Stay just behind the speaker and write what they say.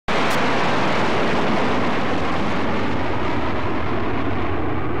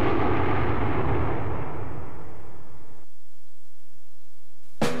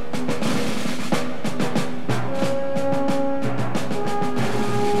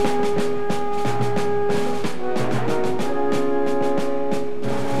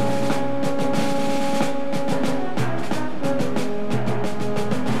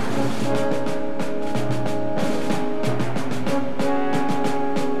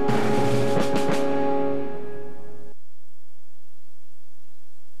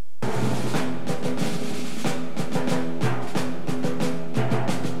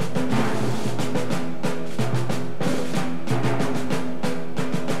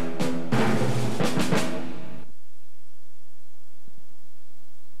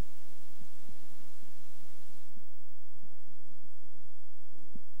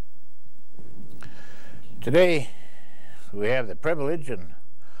Today, we have the privilege and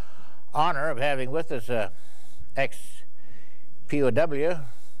honor of having with us a ex-POW,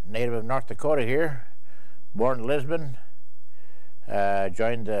 native of North Dakota here, born in Lisbon,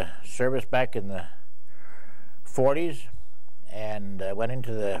 joined the service back in the 40s, and went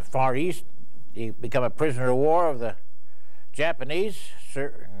into the Far East. He became a prisoner of war of the Japanese,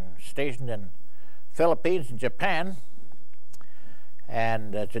 stationed in Philippines and Japan.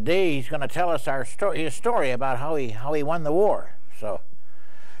 And today he's going to tell us his story about how he won the war. So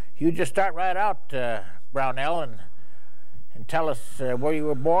you just start right out, Brownell, and tell us where you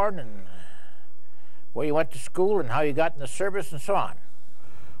were born and where you went to school and how you got in the service and so on.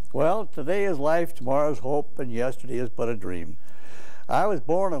 Well, today is life, tomorrow is hope, and yesterday is but a dream. I was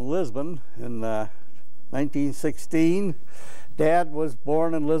born in Lisbon in 1916. Dad was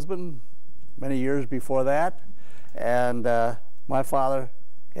born in Lisbon many years before that, and my father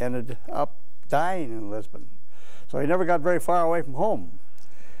ended up dying in Lisbon. So he never got very far away from home.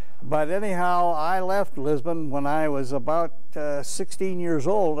 But anyhow, I left Lisbon when I was about 16 years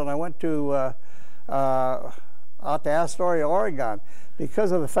old, and I went to out to Astoria, Oregon,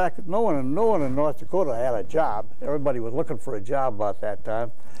 because of the fact that no one in North Dakota had a job. Everybody was looking for a job about that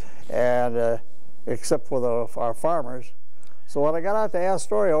time, and except for our farmers. So when I got out to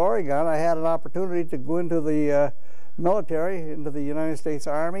Astoria, Oregon, I had an opportunity to go into the military, into the United States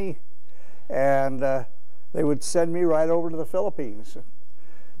Army, and they would send me right over to the Philippines.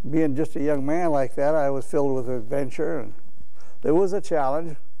 Being just a young man like that, I was filled with adventure, and there was a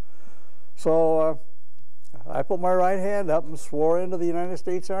challenge. So I put my right hand up and swore into the United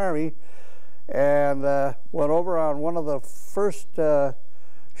States Army, and went over on one of the first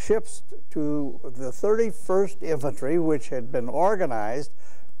ships to the 31st Infantry, which had been organized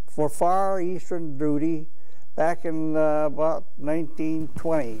for Far Eastern duty back in about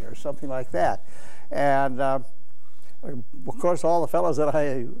 1920 or something like that. And of course, all the fellows that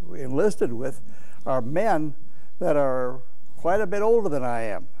I enlisted with are men that are quite a bit older than I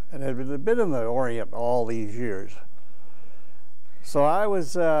am and have been in the Orient all these years. So I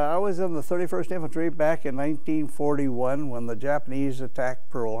was in the 31st Infantry back in 1941 when the Japanese attacked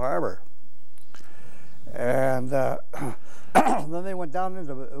Pearl Harbor. And then they went down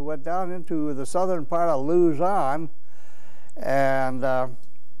into the southern part of Luzon, and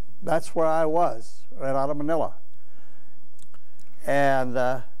that's where I was, right out of Manila.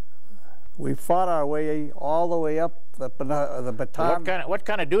 And we fought our way all the way up the Bataan. What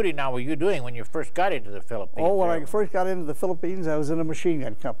kind of duty now were you doing when you first got into the Philippines? Oh, when I first got into the Philippines, I was in a machine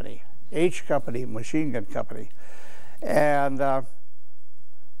gun company, H company, machine gun company, and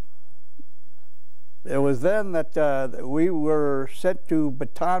it was then that we were sent to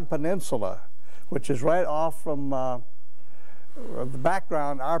Bataan Peninsula, which is right off from the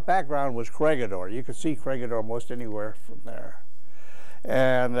background. Our background was Kriegieland. You could see Kriegieland most anywhere from there.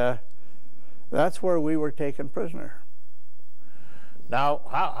 And that's where we were taken prisoner. Now,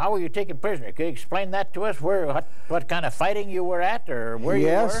 how were you taken prisoner? Could you explain that to us? What kind of fighting you were at, or where you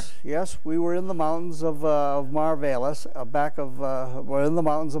were? Yes, we were in the mountains of Marvelis, we're in the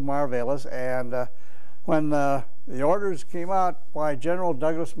mountains of Marvelis, and when the orders came out, why General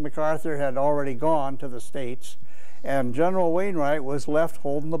Douglas MacArthur had already gone to the States, and General Wainwright was left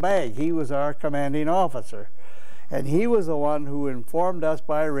holding the bag. He was our commanding officer, and he was the one who informed us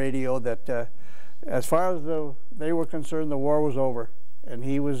by radio that as far as they were concerned, the war was over, and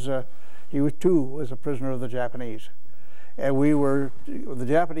he was a prisoner of the Japanese. And the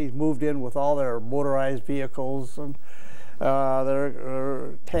Japanese moved in with all their motorized vehicles and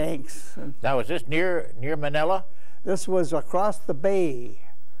their tanks. Now, was this near Manila? This was across the bay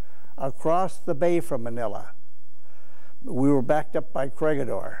from Manila. We were backed up by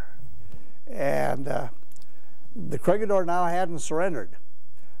Kriegieland, and the Kriegieland now hadn't surrendered.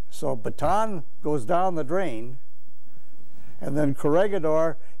 So Bataan goes down the drain, and then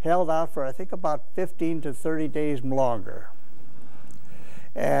Kriegieland held out for, I think, about 15 to 30 days longer.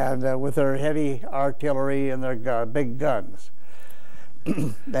 And with their heavy artillery and their big guns.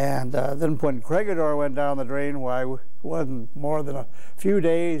 And then when Kriegieland went down the drain, why, it wasn't more than a few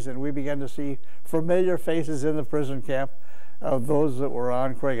days, and we began to see familiar faces in the prison camp of those that were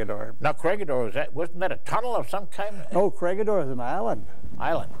on Kriegieland. Now, Kriegieland, wasn't that a tunnel of some kind? No, Kriegieland is an island.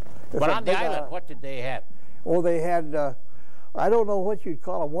 Island. But on the island, what did they have? Oh, they had, I don't know what you'd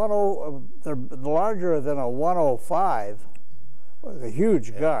call they're larger than a 105. It was a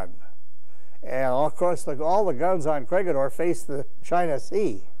huge gun. And of course, all the guns on Kriegieland faced the China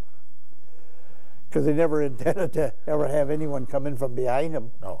Sea, because they never intended to ever have anyone come in from behind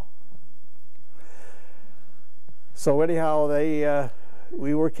them. No. So anyhow,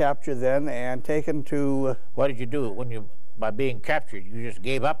 We were captured then and taken to. What did you do when you, by being captured? You just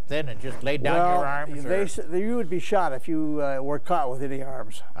gave up then and just laid down your arms? You would be shot if you were caught with any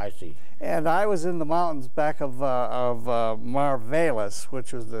arms. I see. And I was in the mountains back of Marvelis,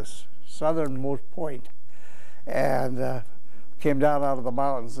 which was the southernmost point, and came down out of the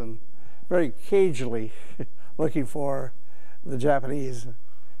mountains and very cagily looking for the Japanese,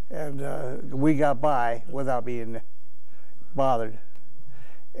 and we got by without being bothered.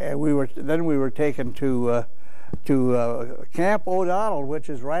 And we were taken to Camp O'Donnell, which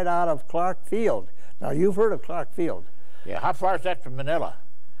is right out of Clark Field. Now you've heard of Clark Field. Yeah. How far is that from Manila?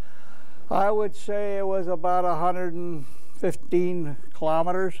 I would say it was about 115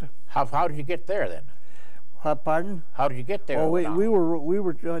 kilometers. How did you get there then? Pardon? How did you get there? Oh, we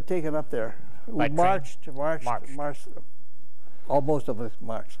were taken up there. We marched. Almost of us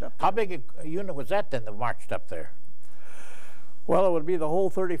marched up there. How big a unit was that then that marched up there? Well, it would be the whole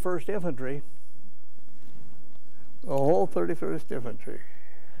 31st Infantry. The whole 31st Infantry.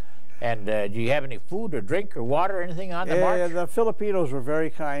 And do you have any food or drink or water or anything on the march? Yeah, the Filipinos were very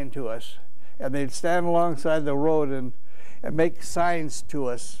kind to us. And they'd stand alongside the road and make signs to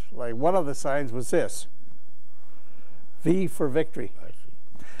us. Like one of the signs was this: V for victory. I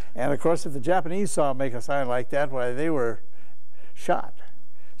see. And of course, if the Japanese saw them make a sign like that, why, they were shot.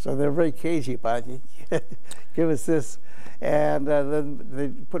 So they're very cagey about it. Give us this. And then they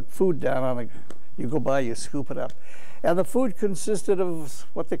put food down on it. You go by, you scoop it up. And the food consisted of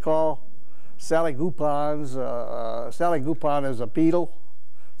what they call saligupans. Saligupon is a beetle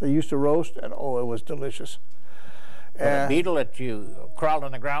they used to roast, and oh, it was delicious. A beetle that you crawled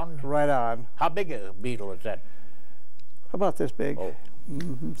on the ground? Right on. How big a beetle is that? About this big. Oh.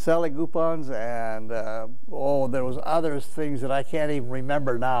 Saligupans, and there was other things that I can't even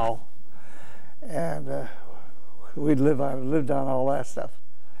remember now. And we'd lived on all that stuff.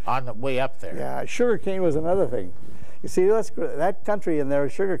 On the way up there? Yeah, sugarcane was another thing. You see, that country in there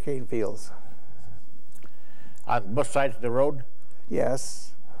is sugarcane fields. On both sides of the road?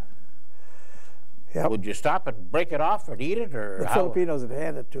 Yes. Yep. Would you stop and break it off or eat it? Or the Filipinos would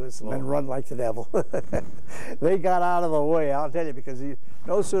hand it to us and then run like the devil. They got out of the way, I'll tell you, because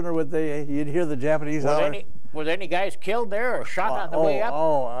no sooner would you'd hear the Japanese holler. Were there any guys killed there or shot on the way up?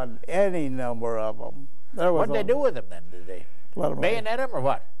 Oh, on any number of them. What did they do with them then? Did they bayonet them or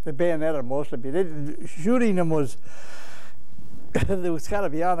what? They bayoneted them mostly. Shooting them was kind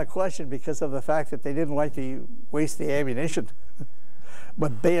of beyond the question because of the fact that they didn't like to waste the ammunition.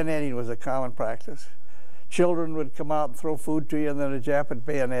 But bayoneting was a common practice. Children would come out and throw food to you, and then a Jap would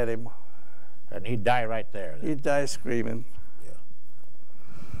bayonet him. And he'd die right there. Then. He'd die screaming.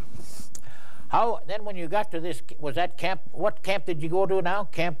 How then? When you got to this, was that camp? What camp did you go to now?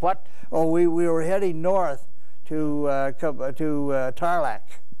 Camp what? Oh, we were heading north to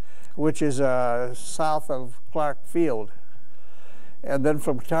Tarlac, which is south of Clark Field, and then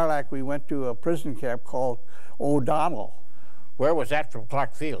from Tarlac we went to a prison camp called O'Donnell. Where was that from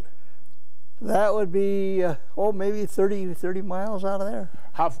Clark Field? That would be maybe 30 miles out of there.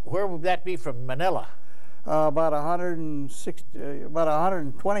 Where would that be from Manila? About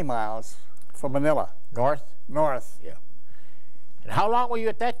 120 miles. From Manila. North? North. Yeah. And how long were you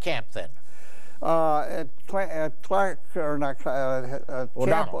at that camp then? At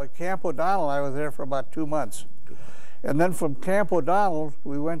Camp O'Donnell, I was there for about 2 months. And then from Camp O'Donnell,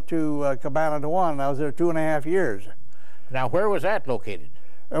 we went to Cabanatuan, and I was there 2.5 years. Now, where was that located?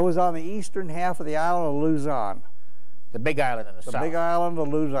 It was on the eastern half of the island of Luzon. The big island in the south? The big island of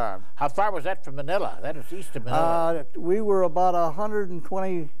Luzon. How far was that from Manila? That was east of Manila. We were about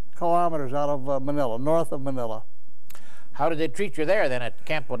 120 kilometers out of Manila, north of Manila. How did they treat you there then at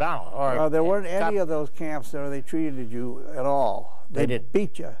Camp O'Donnell? There weren't any of those camps there they treated you at all. They did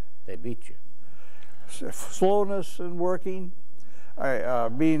beat you. They beat you. Slowness in working,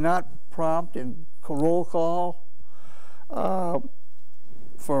 being not prompt in roll call,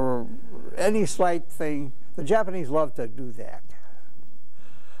 for any slight thing. The Japanese love to do that.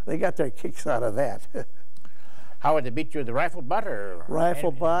 They got their kicks out of that. How would they beat you with the rifle butt or?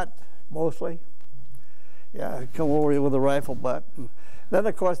 Rifle butt, mostly. Yeah, come over with a rifle butt. And then,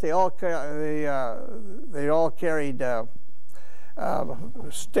 of course, they all carried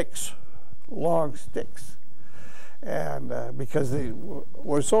sticks, long sticks, and because they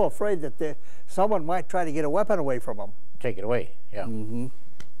were so afraid that someone might try to get a weapon away from them. Take it away, yeah. Mm-hmm.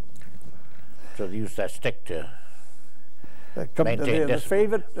 So they used that stick to maintain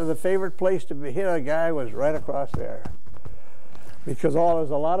discipline. The favorite place to hit a guy was right across there, because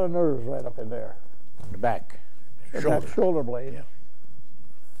there's a lot of nerves right up in there. In the back. That shoulder blade.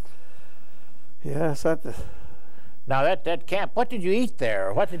 Yeah. Yes, Now that camp, what did you eat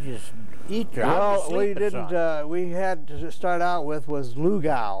there? What did you eat there? Well, we didn't. We had to start out with was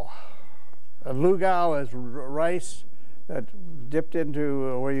lugao. Lugao is rice that dipped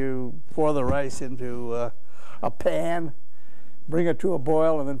into where you pour the rice into a pan, bring it to a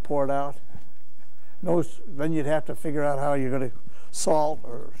boil, and then pour it out. Then you'd have to figure out how you're going to salt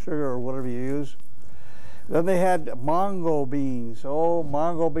or sugar or whatever you use. Then they had mango beans. Oh,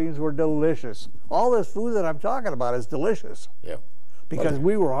 mango beans were delicious. All this food that I'm talking about is delicious. Yeah. Because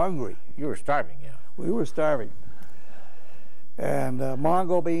we were hungry. You were starving, yeah. We were starving. And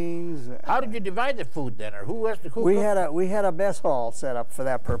mango beans. How did you divide the food then, or who was the cook? We had a mess hall set up for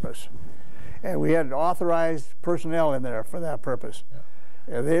that purpose, and we had authorized personnel in there for that purpose.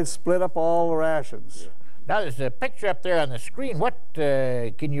 Yeah. And they'd split up all the rations. Yeah. Now there's a picture up there on the screen. What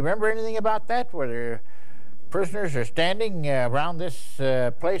can you remember anything about that? Where the prisoners are standing around this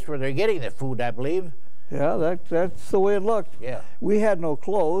place where they're getting the food, I believe. Yeah, that's the way it looked. Yeah. We had no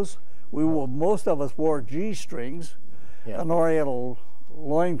clothes. Most of us wore G-strings, yeah, an oriental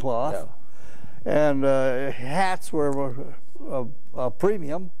loincloth, yeah, and hats were a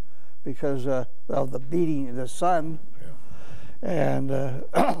premium because of the beating, the sun. Yeah. And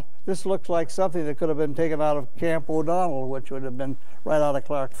this looks like something that could have been taken out of Camp O'Donnell, which would have been right out of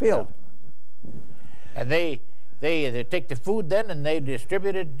Clark Field. Yeah. And they take the food then, and they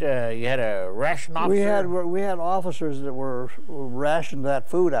distributed. You had a ration officer. We had officers that were rationed that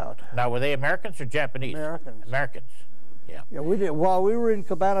food out. Now, were they Americans or Japanese? Americans. Americans. Yeah. Yeah, we did. While we were in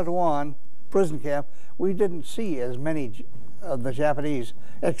Cabanatuan prison camp, we didn't see as many of the Japanese,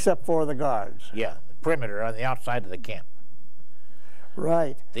 except for the guards. Yeah, the perimeter on the outside of the camp.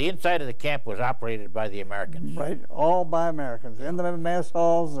 Right. The inside of the camp was operated by the Americans. Right, all by Americans, in the mess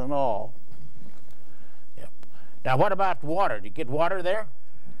halls and all. Now, what about water? Did you get water there?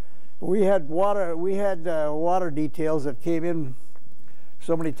 We had water. We had water details that came in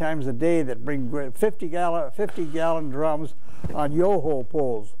so many times a day that bring 50-gallon drums on yo-ho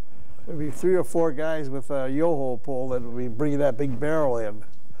poles. There'd be 3 or 4 guys with a yo-ho pole that would be bringing that big barrel in,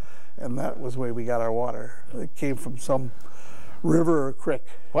 and that was where we got our water. It came from some river or creek.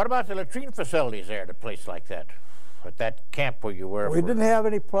 What about the latrine facilities there at a place like that? At that camp where you were? We didn't have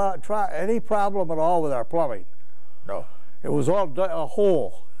any problem at all with our plumbing. No. It was all a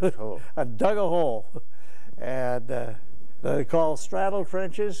hole. I dug a hole. And they called straddle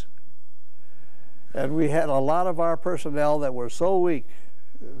trenches. And we had a lot of our personnel that were so weak,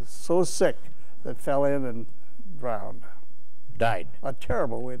 so sick, that fell in and drowned. Died. A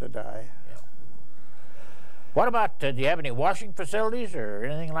terrible way to die. Yeah. What about, do you have any washing facilities or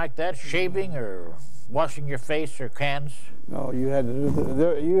anything like that? Shaving or washing your face or hands? No, you had to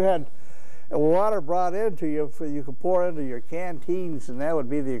do you had water brought into you, you could pour into your canteens, and that would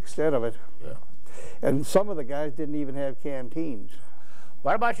be the extent of it. Yeah. And some of the guys didn't even have canteens.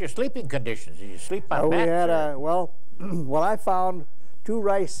 What about your sleeping conditions? Did you sleep on mats? We had well, I found 2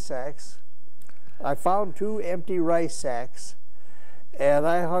 rice sacks. I found 2 empty rice sacks, and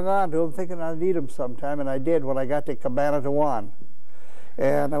I hung on to them thinking I'd need them sometime, and I did when I got to Cabanatuan.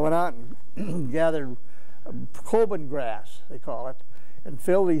 And I went out and gathered Coban grass, they call it, and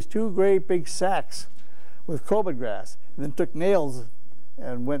filled these 2 great big sacks with Coban grass, and then took nails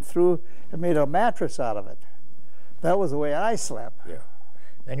and went through and made a mattress out of it. That was the way I slept. Yeah.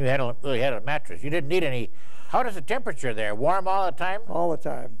 Then you had a mattress. You didn't need any. How does the temperature there? Warm all the time? All the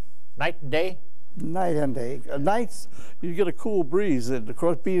time. Night and day? Night and day. Nights, you get a cool breeze, and of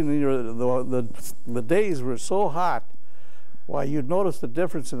course, being the days were so hot, why, you'd notice the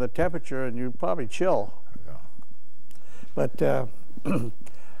difference in the temperature, and you'd probably chill. Yeah. But the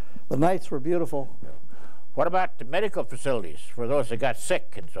nights were beautiful. Yeah. What about the medical facilities for those that got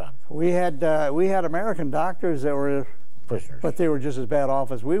sick and so on? We had American doctors that were prisoners, but they were just as bad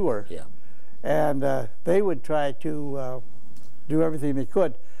off as we were. Yeah. And they would try to do everything they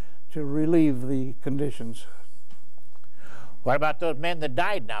could to relieve the conditions. What about those men that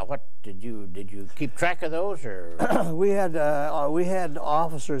died now? What did you keep track of those, or? we had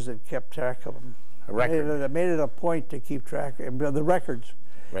officers that kept track of them. A record. They made it a point to keep track of the records.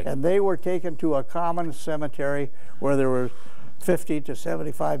 Right. And they were taken to a common cemetery where there were 50 to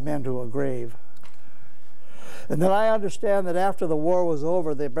 75 men to a grave. And then I understand that after the war was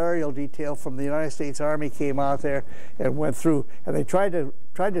over, the burial detail from the United States Army came out there and went through, and they tried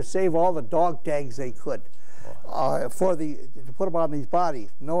to save all the dog tags they could to put them on these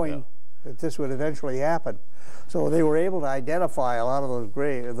bodies, knowing that this would eventually happen. So they were able to identify a lot of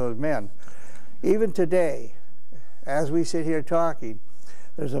those men. Even today, as we sit here talking,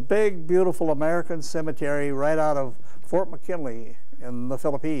 there's a big, beautiful American cemetery right out of Fort McKinley in the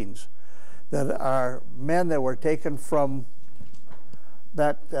Philippines that are men that were taken from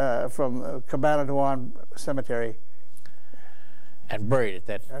that from Cabanatuan Cemetery And buried at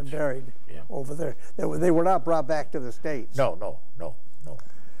that. and buried Yeah. over there. They were not brought back to the States. No, no, no, no.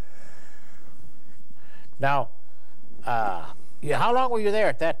 Now, how long were you there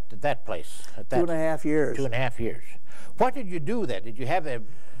at that place? At that, 2.5 years. 2.5 years. What did you do then? Did you have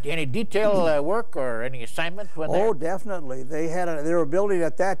any detail work or any assignment when Oh, there? definitely. They were building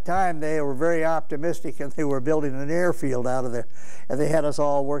at that time. They were very optimistic, and they were building an airfield out of there, and they had us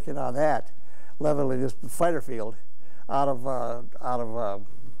all working on that, leveling this fighter field out of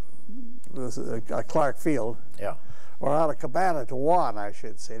Clark Field. Yeah. Or out of Cabanatuan, I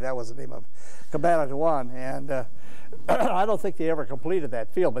should say. That was the name of Cabanatuan. And I don't think they ever completed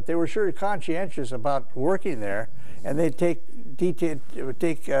that field, but they were sure conscientious about working there, and they'd take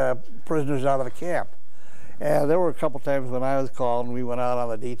prisoners out of the camp. And there were a couple times when I was called and we went out on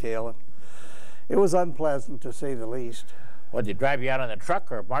the detail, and it was unpleasant to say the least. Well, did they drive you out on the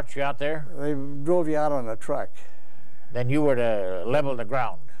truck or march you out there? They drove you out on a truck. Then you were to level the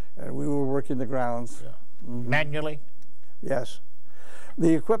ground. And we were working the grounds. Yeah. Mm-hmm. Manually? Yes.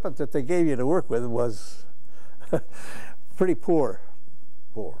 The equipment that they gave you to work with was pretty poor.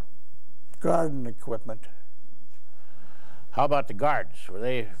 Poor. Garden equipment. How about the guards? Were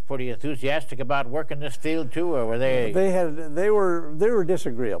they pretty enthusiastic about working this field too, or were they? They were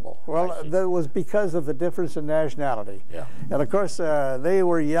disagreeable. Well, that was because of the difference in nationality. Yeah. And of course, they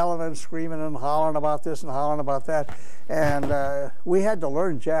were yelling and screaming and hollering about this and hollering about that, and we had to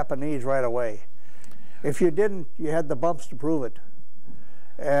learn Japanese right away. If you didn't, you had the bumps to prove it.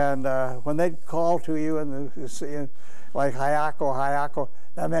 And when they'd call to you and like hayako, hayako,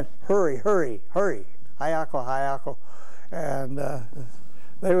 that meant hurry, hurry, hurry, hayako, hayako. And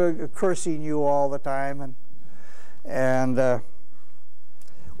they were cursing you all the time, and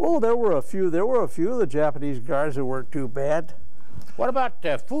well, there were a few of the Japanese guards that weren't too bad. What about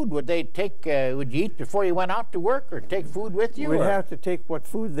food? Would they take? Would you eat before you went out to work, or take food with you? We'd have to take what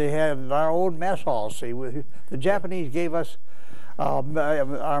food they had in our own mess halls. See, the Japanese gave us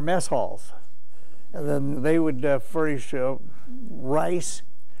our mess halls, and then they would furnish rice.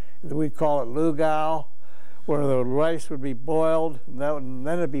 We'd call it lugao, where the rice would be boiled, and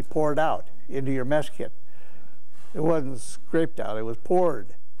then it'd be poured out into your mess kit. It wasn't scraped out; it was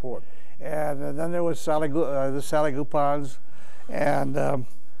poured. Poured. And then there was the saligupans, and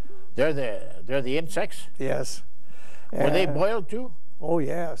they're the insects. yes. Were they boiled too? Oh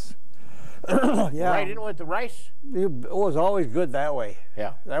yes. Yeah. Right in with the rice. It was always good that way.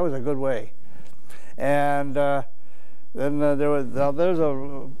 Yeah. That was a good way. And then there's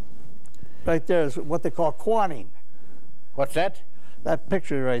a right there is what they call quanning. What's that? That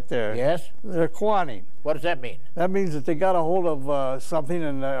picture right there. Yes. They're quanning. What does that mean? That means that they got a hold of something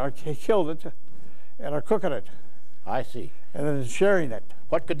and killed it and are cooking it I see. and then sharing it.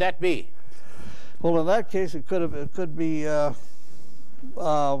 What could that be? Well, in that case, it could be,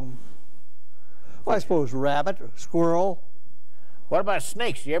 well, I suppose rabbit, squirrel. What about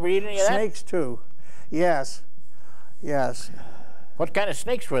snakes? You ever eat any of that? Snakes too. Yes. Yes. What kind of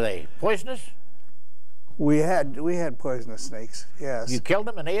snakes were they? Poisonous? We had poisonous snakes. Yes. You killed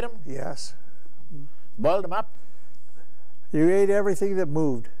them and ate them? Yes. Boiled them up? You ate everything that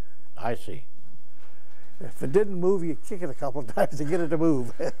moved. I see. If it didn't move, you kick it a couple of times to get it to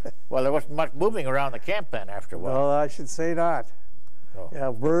move. Well, there wasn't much moving around the camp then after a while. Well, I should say not. Oh. Yeah,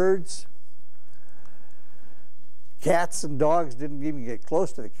 birds, cats, and dogs didn't even get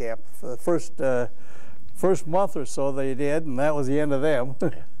close to the camp for the first month or so. They did, and that was the end of them. Yeah.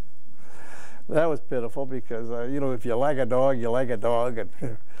 That was pitiful because you know, if you like a dog, you like a dog.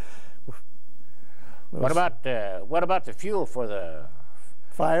 And What about the fuel for the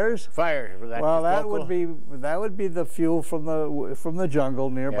fires? fires? Was that Well, just that local? would be the fuel from the jungle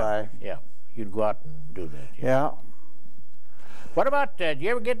nearby. Yeah. You'd go out and do that. Yeah. What about? Did you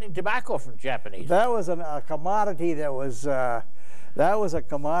ever get any tobacco from Japanese? That was a commodity that was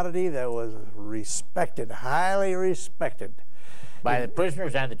respected, highly respected. By the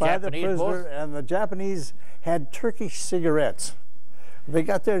prisoners and the By Japanese the prisoner, both? and the Japanese had Turkish cigarettes. They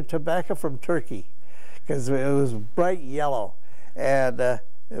got their tobacco from Turkey because it was bright yellow, and they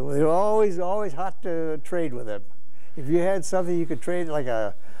were always hot to trade with them. If you had something you could trade, like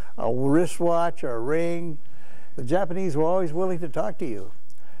a wristwatch or a ring, the Japanese were always willing to talk to you.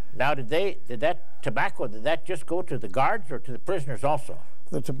 Now, did that tobacco just go to the guards or to the prisoners also?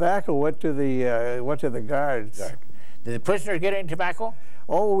 The tobacco went to the guards. Guard. Did the prisoners get any tobacco?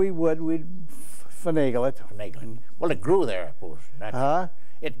 Oh, we'd finagle it. Finagling. Well, it grew there, I suppose. Naturally. Huh?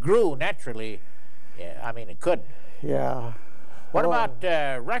 It grew naturally. Yeah, I mean, it could. Yeah. What about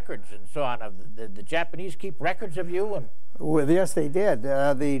records and so on? Of the Japanese keep records of you? And well, yes, they did.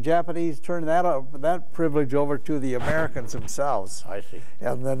 The Japanese turned that privilege over to the Americans themselves. I see.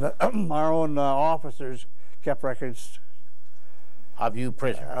 And then our own officers kept records of you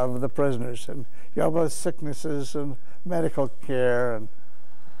prisoners. Of the prisoners, and sicknesses and medical care. And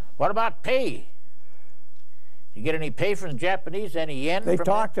what about pay? You get any pay from the Japanese? Any yen? They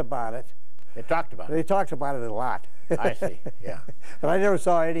talked about it. They talked about it. They talked about it a lot. I see. Yeah. But I never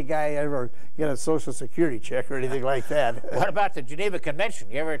saw any guy ever get a Social Security check or anything like that. What about the Geneva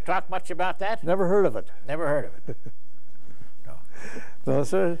Convention? You ever talk much about that? Never heard of it. Never heard of it. No. No,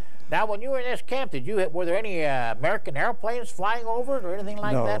 sir. Now, when you were in this camp, were there any American airplanes flying over it or anything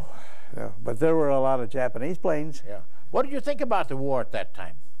like that? No, but there were a lot of Japanese planes. Yeah. What did you think about the war at that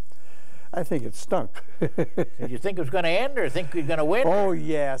time? I think it stunk. Did you think it was going to end or think we were going to win? Oh,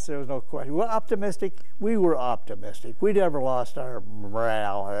 yes, there was no question. We're optimistic. We were optimistic. We never lost our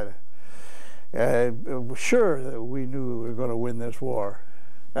morale. Sure that we knew we were going to win this war.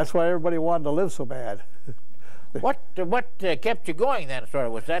 That's why everybody wanted to live so bad. What kept you going then, sort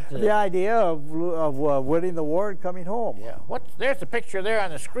of? Was that the idea of winning the war and coming home? Yeah. There's the picture there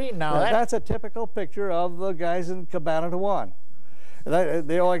on the screen now. Yeah, that's a typical picture of the guys in Combatant 1.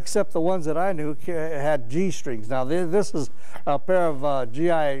 They all except the ones that I knew had G-strings. Now this is a pair of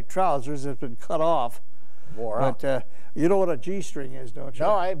GI trousers that's been cut off. But you know what a G-string is, don't you?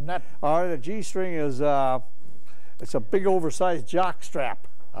 No, I'm not. All right, a G-string is it's a big oversized jock strap.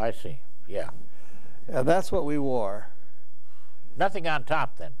 I see. Yeah. And that's what we wore. Nothing on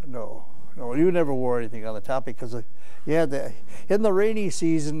top then? No, you never wore anything on the top because you had in the rainy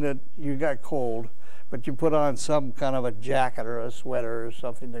season that you got cold, but you put on some kind of a jacket or a sweater or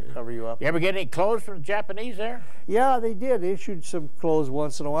something to cover you up. You ever get any clothes from the Japanese there? Yeah, they did. They issued some clothes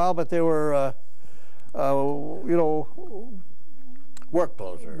once in a while, but they were, work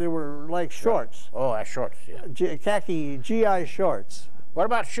clothes. They were like shorts. Oh, shorts, yeah. Khaki GI shorts. What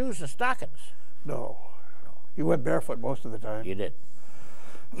about shoes and stockings? No. You went barefoot most of the time. You did.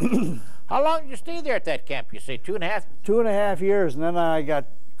 How long did you stay there at that camp? You say 2.5? 2.5 years, and then I got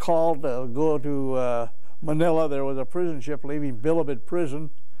called to go to Manila. There was a prison ship leaving Bilibid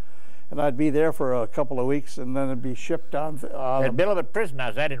prison, and I'd be there for a couple of weeks, and then it'd be shipped on. At Bilibid prison, now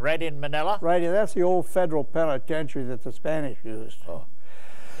is that right in Manila? Right, that's the old federal penitentiary that the Spanish used. Oh.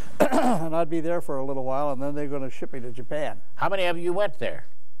 And I'd be there for a little while, and then they're going to ship me to Japan. How many of you went there?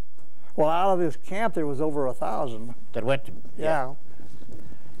 Well, out of this camp, there was over 1,000. That went to? Yeah.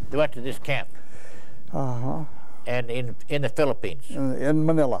 They went to this camp? Uh-huh. And in the Philippines? In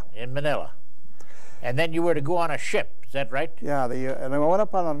Manila. In Manila. And then you were to go on a ship, is that right? Yeah, and I went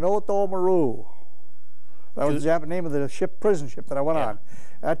up on a Noto Maru. That was the name of the prison ship that I went on.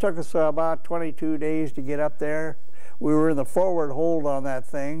 That took us about 22 days to get up there. We were in the forward hold on that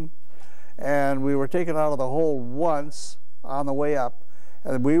thing, and we were taken out of the hold once on the way up.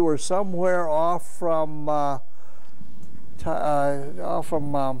 And we were somewhere off from oh,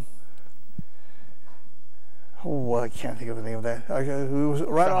 I can't think of the name of that. Right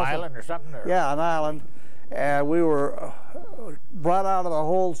Some island or something? Or? Yeah, an island. And we were brought out of the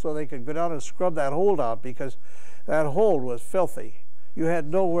hold so they could go down and scrub that hold out because that hold was filthy. You had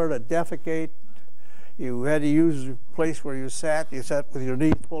nowhere to defecate. You had to use the place where you sat. You sat with your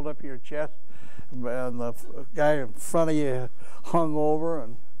knees pulled up to your chest, and the guy in front of you hung over.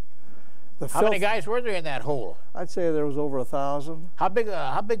 And how many guys were there in that hole? I'd say there was over 1,000. How big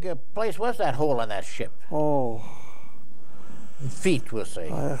a place was that hole on that ship? Oh, in feet, we'll say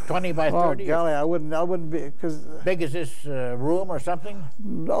 20 by 30. Oh golly, I wouldn't be because big as this room or something.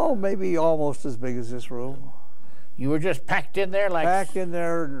 No, maybe almost as big as this room. You were just packed in there like. Packed in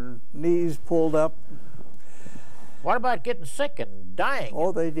there, knees pulled up. What about getting sick and dying?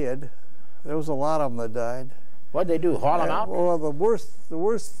 Oh, they did. There was a lot of them that died. What'd they do? Haul them out? Well, the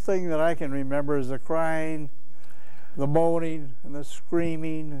worst thing that I can remember is the crying, the moaning, and the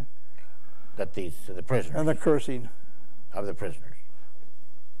screaming. That the prisoners. And the cursing. Of the prisoners.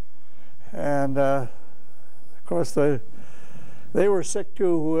 And of course they were sick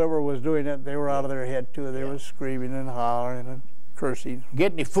too. Whoever was doing it, they were out of their head too. They were screaming and hollering and cursing.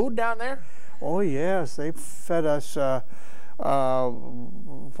 Get any food down there? Oh yes, they fed us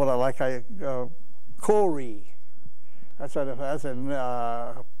kori. That's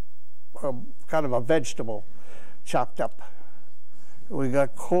a kind of a vegetable, chopped up. We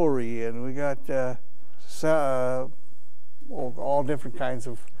got kori, and we got all different kinds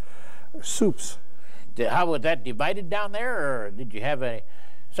of soups. How was that divided down there, or did you have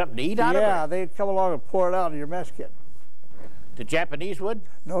something to eat out of it? Yeah, they'd come along and pour it out in your mess kit. The Japanese would?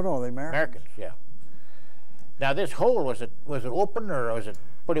 No, the Americans. Americans, yeah. Now this hole, was it open or was it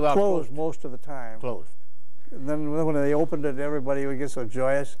pretty well Closed most of the time. Closed. And then when they opened it, everybody would get so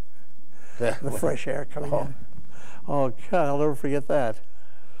joyous. The fresh air coming in. Oh God, I'll never forget that.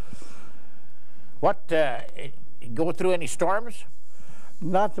 What, go through any storms?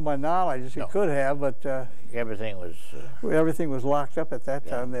 Not to my knowledge. It could have, but everything was locked up at that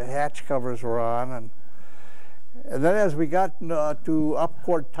time. The hatch covers were on, and then as we got to up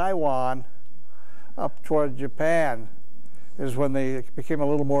toward Taiwan, up toward Japan, is when they became a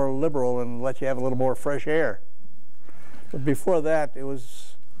little more liberal and let you have a little more fresh air. But before that, it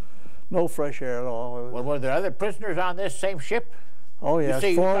was no fresh air at all. Well, were there other prisoners on this same ship? Oh yes,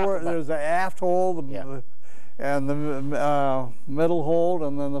 forward. There's the aft hold, and the middle hold,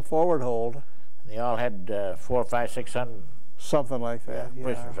 and then the forward hold. They all had 400, 500, 600. Something like that.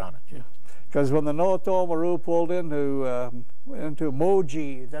 Prisoners on it. Yeah. Because when the Noto Maru pulled into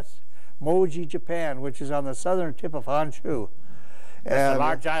Moji, that's Moji, Japan, which is on the southern tip of Honshu. That's a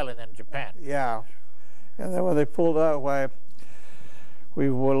large island in Japan. Yeah. And then when they pulled out, we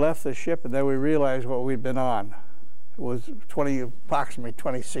left the ship, and then we realized what we'd been on. It was approximately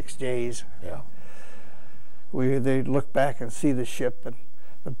 26 days. Yeah. They'd look back and see the ship,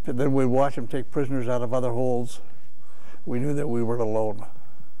 and then we'd watch them take prisoners out of other holds. We knew that we were alone.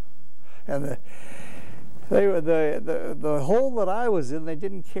 And the hole that I was in, they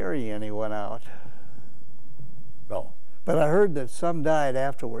didn't carry anyone out. No. But I heard that some died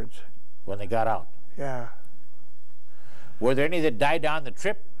afterwards. When they got out? Yeah. Were there any that died on the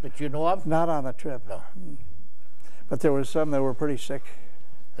trip that you know of? Not on the trip. No. But there were some that were pretty sick.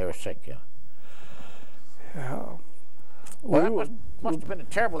 They were sick, yeah. Yeah. Well, that must have been a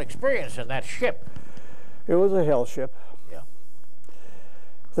terrible experience in that ship. It was a hell ship. Yeah.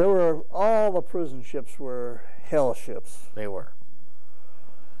 All the prison ships were hell ships. They were.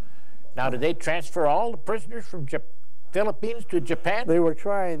 Now, did they transfer all the prisoners from Philippines to Japan? They were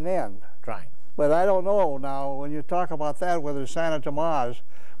trying then. Trying. But I don't know now, when you talk about that, whether Santa Tomas,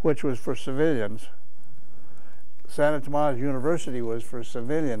 which was for civilians, Santa Tomas University was for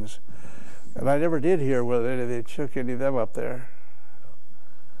civilians, and I never did hear whether they took any of them up there.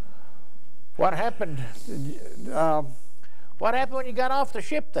 What happened? What happened when you got off the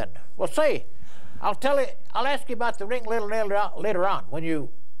ship then? Well, say, I'll ask you about the ring later on,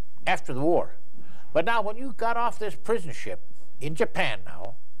 after the war. But now, when you got off this prison ship in Japan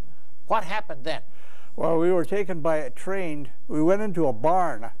now, what happened then? Well, we were taken by a train. We went into a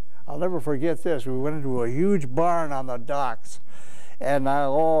barn. I'll never forget this. We went into a huge barn on the docks. And I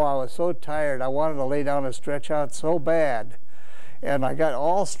was so tired. I wanted to lay down and stretch out so bad. And I got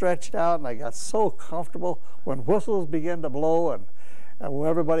all stretched out, and I got so comfortable when whistles began to blow, and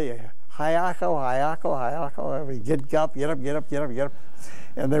everybody, hayako, hayako, hayako, get up, get up, get up, get up, get up.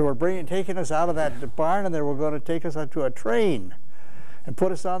 And they were taking us out of that barn, and they were going to take us onto a train and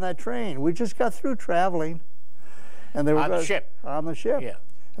put us on that train. We just got through traveling. And they were on the ship? On the ship. Yeah.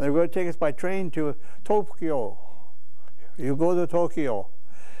 And they were going to take us by train to Tokyo. You go to Tokyo.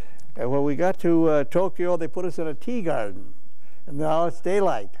 And when we got to Tokyo, they put us in a tea garden. And now it's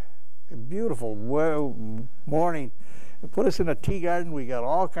daylight. A beautiful morning. They put us in a tea garden. We got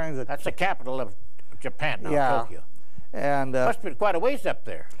all kinds of... That's the capital of Japan now, Tokyo. And must have been quite a ways up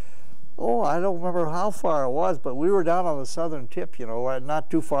there. Oh, I don't remember how far it was, but we were down on the southern tip, not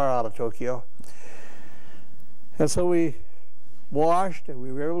too far out of Tokyo. And so we washed, and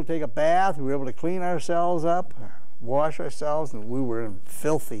we were able to take a bath, we were able to clean ourselves up, wash ourselves, and we were in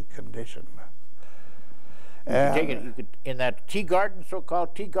filthy condition. You could, in that tea garden,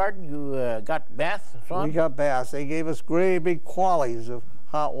 so-called tea garden, you got baths and so on? We got baths. They gave us great big qualies of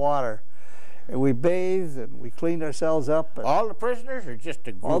hot water. And we bathed and we cleaned ourselves up. All the prisoners, or just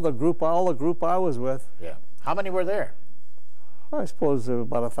a group? All the group I was with. Yeah. How many were there? I suppose there were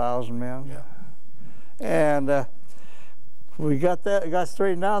about 1,000 men. Yeah. And we got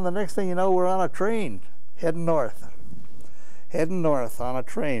straightened out. And the next thing you know, we're on a train heading north. Heading north on a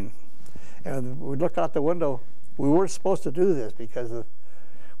train. And we look out the window. We weren't supposed to do this because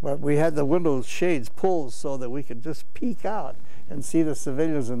but we had the window shades pulled so that we could just peek out and see the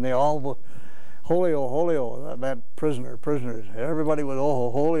civilians, and they all Holio, Holio, that meant prisoners. Everybody was,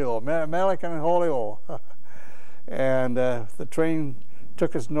 oh, Holio, American Holio. And the train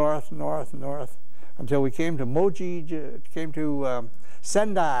took us north, north, north, until we came to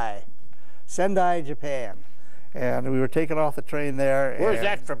Sendai, Japan. And we were taken off the train there. Where's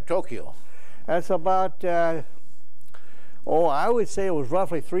that from Tokyo? That's about, I would say it was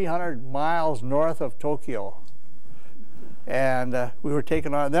roughly 300 miles north of Tokyo. And we were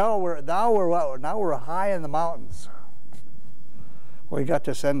taken on. Now we're high in the mountains. We got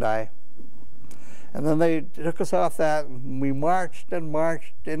to Sendai, And then they took us off that, and we marched and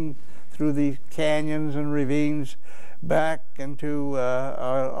marched in through the canyons and ravines back into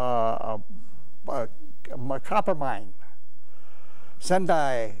a copper mine.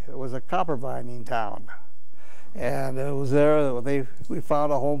 Sendai was a copper mining town. And it was there that we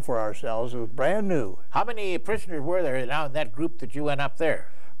found a home for ourselves. It was brand new. How many prisoners were there now in that group that you went up there?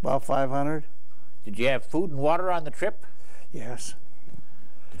 About 500. Did you have food and water on the trip? Yes.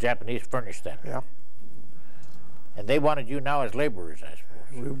 The Japanese furnished that? Yeah. And they wanted you now as laborers, I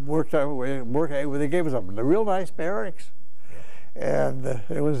suppose. They gave us a real nice barracks. Yeah. And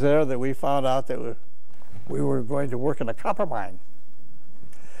it was there that we found out that we were going to work in a copper mine.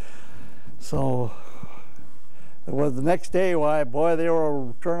 So it was the next day, why, boy, they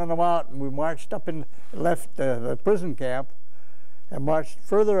were turning them out, and we marched up and left the prison camp and marched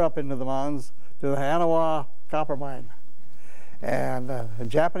further up into the mountains to the Hanawa copper mine. And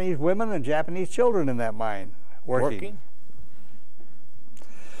Japanese women and Japanese children in that mine working.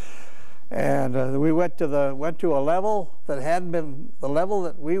 And we went to a level that hadn't been, the level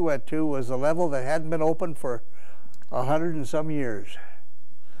that we went to was a level that hadn't been open for 100 and some years.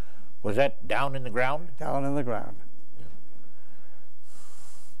 Was that down in the ground? Down in the ground.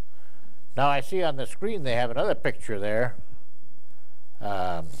 Now I see on the screen they have another picture there.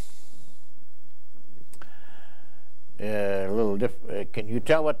 A little can you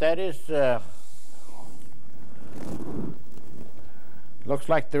tell what that is? Looks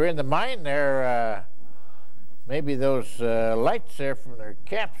like they're in the mine there. Maybe those lights there from their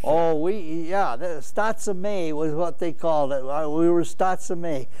caps. Oh, yeah, Statsame was what they called it. We were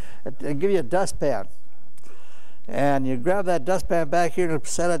Statsame. They give you a dustpan. And you grab that dustpan back here and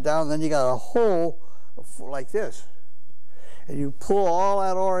set it down, and then you got a hole like this. And you pull all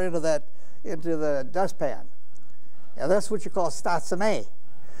that ore into the dustpan. And that's what you call Statsame.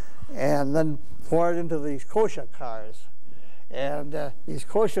 And then pour it into these kosha cars. And these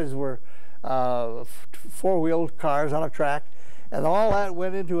koshas were four-wheeled cars on a track, and all that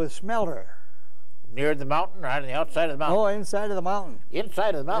went into a smelter. Near the mountain or on the outside of the mountain? Oh, inside of the mountain.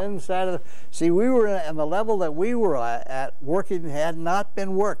 Inside of the mountain? Inside of the... See, we were in the level that we were at working had not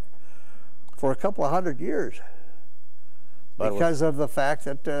been worked for a couple of 100 years. But because of the fact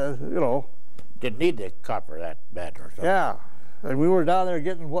that, you know... Didn't need the copper that bad or something. Yeah, and we were down there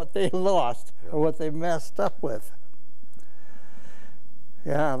getting what they lost, or what they messed up with.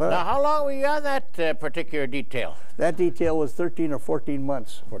 Yeah. Now, how long were you on that particular detail? That detail was 13 or 14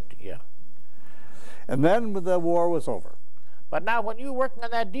 months. 14, yeah. And then the war was over. But now, when you were working on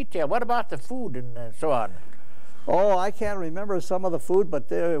that detail, what about the food and so on? Oh, I can't remember some of the food, but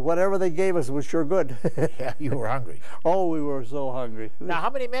whatever they gave us was sure good. Yeah, you were hungry. Oh, we were so hungry. Now,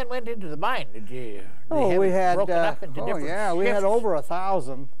 how many men went into the mine? Did you? Oh, we had. Broken up into different shifts? We had over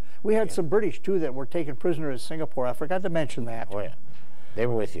 1,000. We had some British too that were taken prisoner in Singapore. I forgot to mention that. Oh yeah, they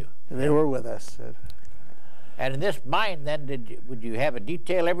were with you. They were with us. And in this mine, then, would you have a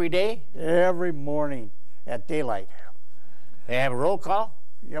detail every day? Every morning at daylight. They have a roll call?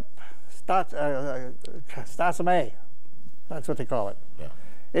 Yep. Statsame. That's what they call it. Yeah.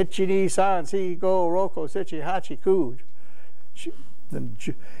 Ichi ni san si go roko sichi hachi ku.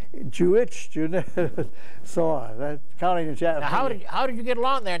 Juich, so on. That counting in Japanese. Now, how did you get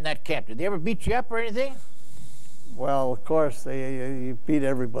along there in that camp? Did they ever beat you up or anything? Well, of course, they beat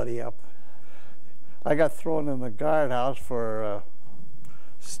everybody up. I got thrown in the guardhouse for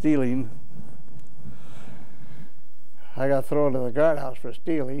stealing.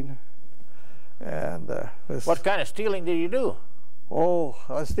 And what kind of stealing did you do? Oh,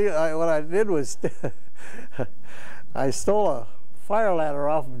 what I did was I stole a fire ladder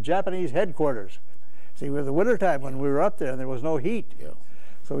off of Japanese headquarters. See, it was the wintertime when we were up there, and there was no heat. Yeah.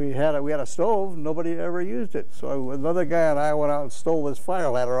 So we had a stove, and nobody ever used it. So another guy and I went out and stole this fire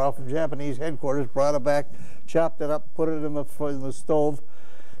ladder off of Japanese headquarters, brought it back, chopped it up, put it in the stove.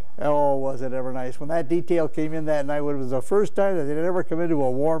 Oh, was it ever nice. When that detail came in that night, it was the first time that they'd ever come into a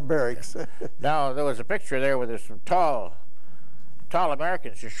warm barracks. Now, there was a picture there where there's some tall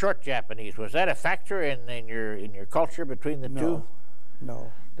Americans and short Japanese. Was that a factor in your culture between the two?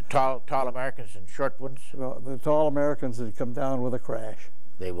 No. The tall Americans and short ones? No, the tall Americans had come down with a crash.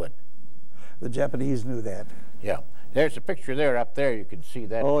 They would. The Japanese knew that. Yeah. There's a picture there up there. You can see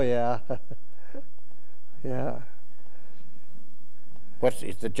that. Oh, yeah. Yeah.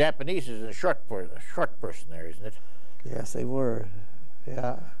 The Japanese is a short person there, isn't it? Yes, they were.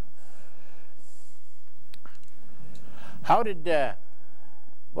 Yeah. How did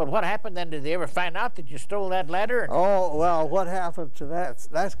what happened then? Did they ever find out that you stole that ladder? Oh, well, what happened to that?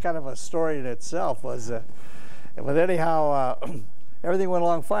 That's kind of a story in itself. But anyhow, everything went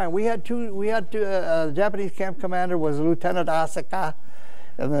along fine. We had two. The Japanese camp commander was Lieutenant Asaka,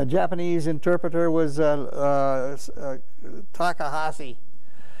 and the Japanese interpreter was Takahashi.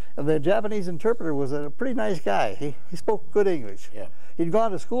 And the Japanese interpreter was a pretty nice guy. He spoke good English. Yeah. He'd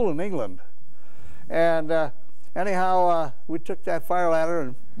gone to school in England. And anyhow, we took that fire ladder,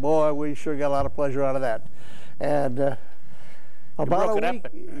 and boy, we sure got a lot of pleasure out of that. And about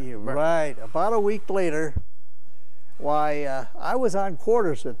a week later, why, I was on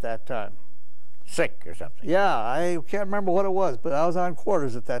quarters at that time. Sick or something? Yeah, I can't remember what it was, but I was on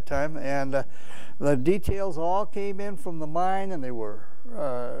quarters at that time, and the details all came in from the mine, and they were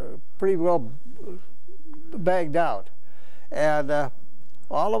pretty well bagged out. And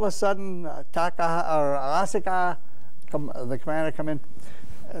all of a sudden, Asaka, the commander, come in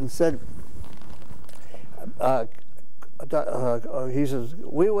and said, he says,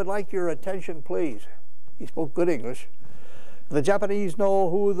 "We would like your attention, please." He spoke good English. The Japanese know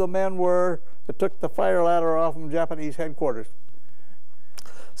who the men were that took the fire ladder off from Japanese headquarters.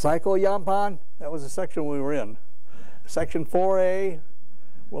 Psycho Yampan, that was the section we were in. Section 4A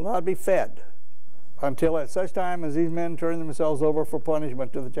will not be fed until at such time as these men turn themselves over for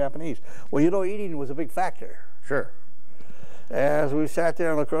punishment to the Japanese. Well, you know, eating was a big factor. Sure. As we sat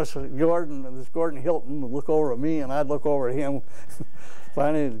there and across Gordon Hilton would look over at me, and I'd look over at him.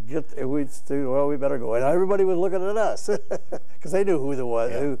 Finally, we'd say, well, we better go. And everybody was looking at us because they knew who there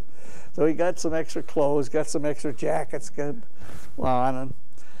was. Yeah. So we got some extra clothes, got some extra jackets on, and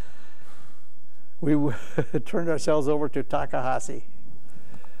we turned ourselves over to Takahashi.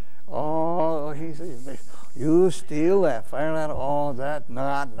 Oh, he said, "You steal that fire ladder? Oh, that's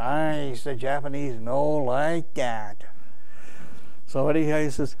not nice. The Japanese don't like that." So anyhow, he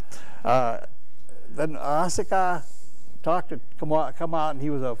says, then Asaka talked to come out, and he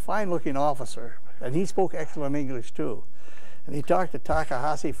was a fine-looking officer, and he spoke excellent English too. And he talked to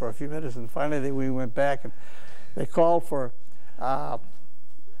Takahashi for a few minutes, and finally we went back, and they called for the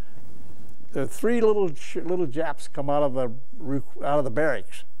three little Japs come out of the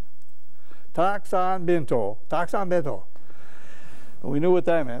barracks. Taksan Bento. And we knew what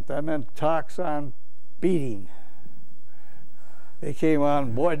that meant. That meant Taksan beating. They came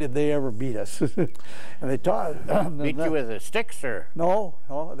on, boy, did they ever beat us. And they taught. Beat you with the sticks, or? No,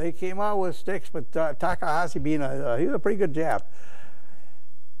 they came out with sticks, but Takahashi being he was a pretty good Jap.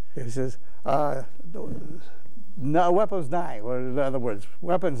 He says, no, weapons nigh, or in other words,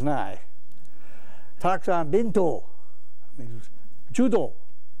 weapons nigh. Taksan Binto, means judo.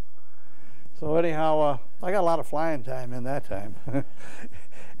 So anyhow, I got a lot of flying time in that time.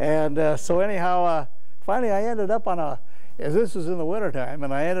 And so anyhow, finally I ended up on as this was in the wintertime,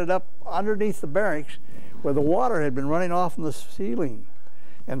 and I ended up underneath the barracks where the water had been running off from the ceiling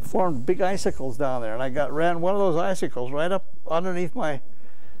and formed big icicles down there. And I ran one of those icicles right up underneath my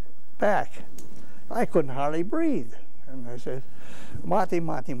back. I couldn't hardly breathe. And I said, "Mati,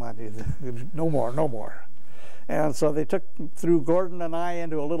 no more." And so they threw Gordon and I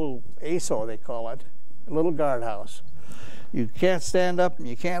into a little ASO, they call it, a little guardhouse. You can't stand up and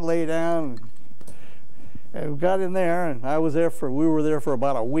you can't lay down. And we got in there, and we were there for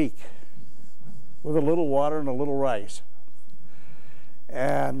about a week with a little water and a little rice.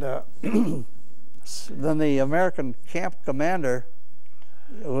 And then the American camp commander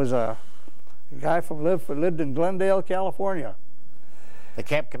was a guy lived in Glendale, California. The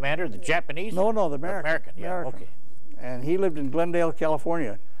camp commander, the Japanese? No, the American. American, yeah, okay. And he lived in Glendale,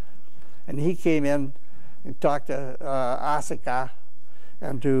 California. And he came in and talked to Asaka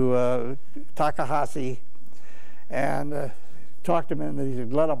and to Takahashi, and talked him in, and he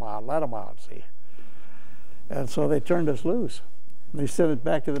said, let them out, see. And so they turned us loose. They sent it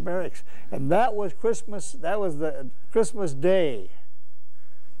back to the barracks. And that was Christmas, that was the Christmas Day.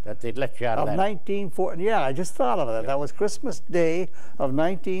 That they'd let you out of that? 1940, yeah, I just thought of that. Yeah. That was Christmas Day of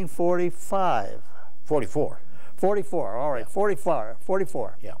 1945. 44. 44, all right, yeah.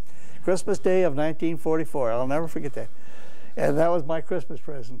 44. Yeah. Christmas Day of 1944, I'll never forget that. And that was my Christmas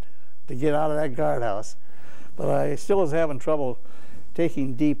present, to get out of that guardhouse. But I still was having trouble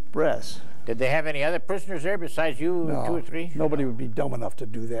taking deep breaths. Did they have any other prisoners there besides you, no, 2 or 3? Nobody would be dumb enough to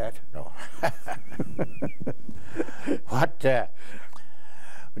do that. No.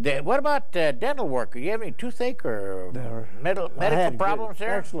 What about dental work? Do you have any toothache or medical problems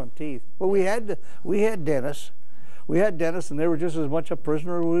there? Excellent teeth. Well, we had dentists. We had dentists, and they were just as much a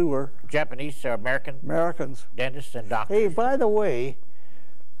prisoner as we were. Japanese or American? Americans. Dentists and doctors. Hey, by the way,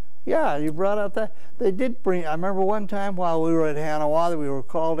 yeah, you brought up that. They did bring, I remember one time while we were at Hanawha, we were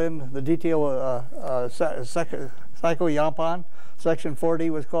called in, the detail, Psycho Yampan, Section 4D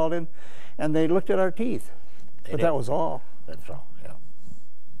was called in, and they looked at our teeth. But that was all. That's all, yeah.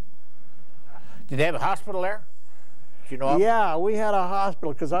 Did they have a hospital there? Do you know? Yeah, we had a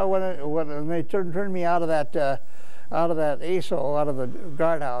hospital because I went when they turned me out of that ASO, out of the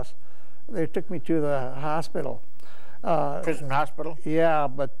guardhouse. They took me to the hospital. Prison hospital? Yeah,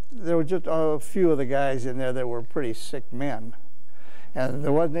 but there were just a few of the guys in there that were pretty sick men. And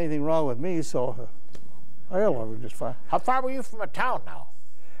there wasn't anything wrong with me, so I was just fine. How far were you from a town now?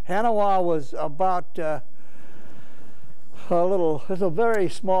 Hanawa was about it's a very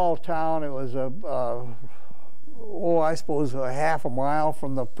small town. It was I suppose a half a mile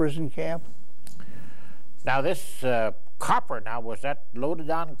from the prison camp. Now this copper, now was that loaded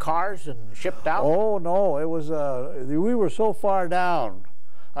on cars and shipped out? Oh no, it was. We were so far down.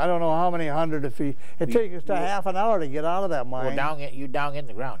 I don't know how many hundred feet. It took us half an hour to get out of that mine. Well, down in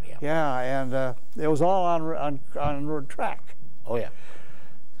the ground, yeah. Yeah, and it was all on track. Oh yeah.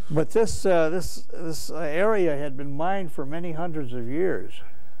 But this area had been mined for many hundreds of years.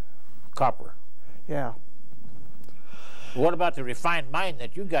 Copper. Yeah. What about the refined mine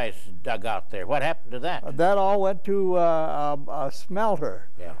that you guys dug out there? What happened to that? That all went to a smelter.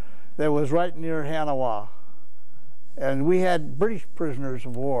 Yeah. That was right near Hanawa. And we had British prisoners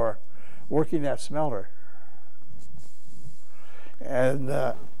of war working that smelter. And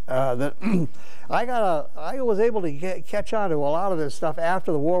I was able to catch on to a lot of this stuff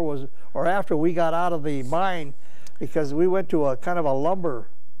after the war was, or after we got out of the mine, because we went to a kind of a lumber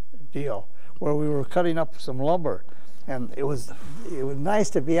deal where we were cutting up some lumber. And it was nice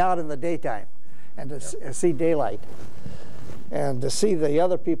to be out in the daytime and to see daylight and to see the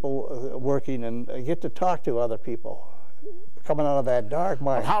other people working and get to talk to other people coming out of that dark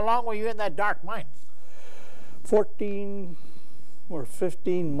mine. Well, how long were you in that dark mine? 14 or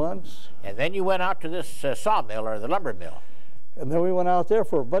 15 months. And then you went out to this sawmill or the lumber mill. And then we went out there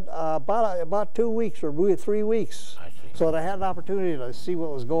for about 2 weeks or 3 weeks. I see. So that I had an opportunity to see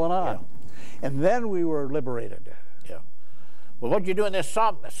what was going on. Yeah. And then we were liberated. Yeah. Well, what did you do in this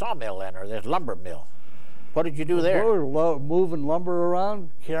sawmill then, or this lumber mill? What did you do there? We were moving lumber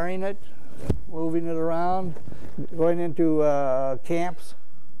around, carrying it, moving it around, going into camps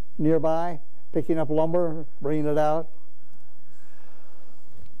nearby, picking up lumber, bringing it out.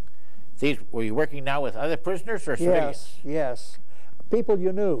 Were you working now with other prisoners or civilians? Yes, yes. People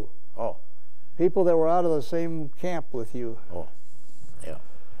you knew. Oh. People that were out of the same camp with you. Oh, yeah.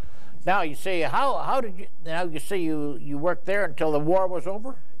 Now you say, how did you, now you say you worked there until the war was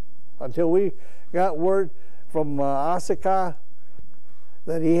over? Until we got word from Asaka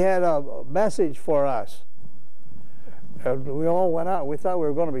that he had a message for us. And we all went out. We thought we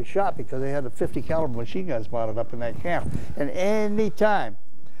were going to be shot because they had the 50 caliber machine guns mounted up in that camp. And any time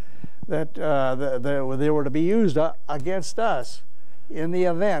that they were to be used against us in the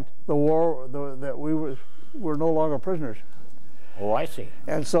event that we were no longer prisoners. Oh, I see.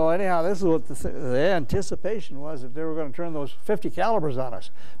 And so anyhow, this is what the anticipation was, that they were going to turn those 50 calibers on us.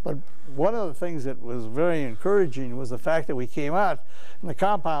 But one of the things that was very encouraging was the fact that we came out in the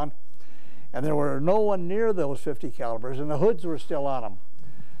compound and there were no one near those 50 calibers and the hoods were still on them.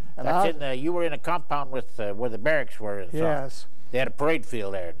 And that's you were in a compound with where the barracks were. Yes. They had a parade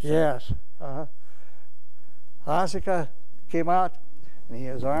field there. So. Yes. Asaka came out and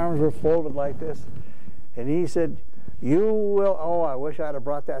his arms were folded like this and he said, "You will," oh, I wish I'd have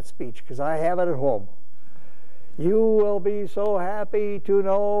brought that speech because I have it at home. "You will be so happy to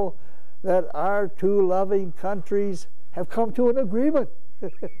know that our two loving countries have come to an agreement."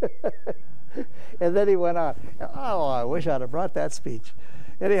 And then he went on. Oh, I wish I'd have brought that speech.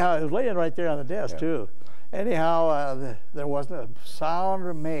 Anyhow, it was laying right there on the desk, too. Anyhow, there wasn't a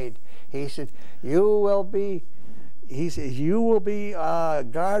sound made. He said, "You will be," he says, "you will be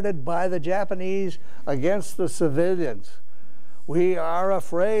guarded by the Japanese against the civilians. We are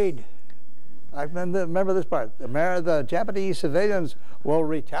afraid." I remember this part. The Japanese civilians will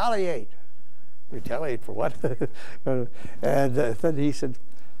retaliate. Retaliate for what? And then he said,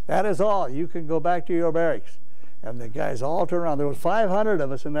 "That is all. You can go back to your barracks." And the guys all turned around. There was 500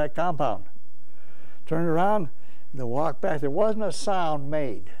 of us in that compound. Turned around, and they walked back. There wasn't a sound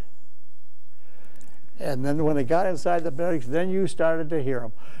made. And then when they got inside the barracks, then you started to hear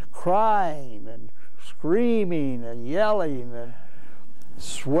them crying and screaming and yelling and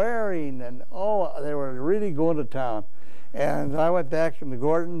swearing, and oh, they were really going to town. And I went back, and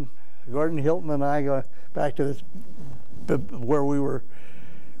Gordon Hilton and I go back to this where we were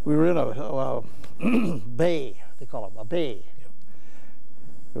in a bay. They call it a bay.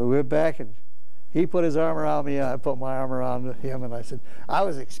 We went back, and he put his arm around me, and I put my arm around him, and I said, "I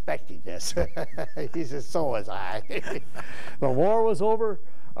was expecting this." He said, "So was I." The war was over.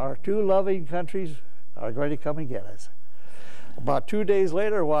 Our two loving countries are going to come and get us. About 2 days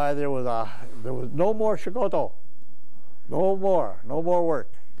later, why, there was no more shigoto. No more work.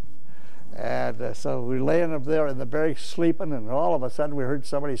 And so we laying up there in the barracks sleeping, and all of a sudden we heard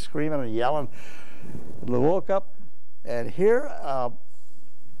somebody screaming and yelling. We woke up, and here a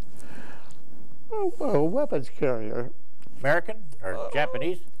weapons carrier. American or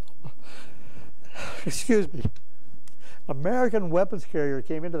Japanese? Excuse me. American weapons carrier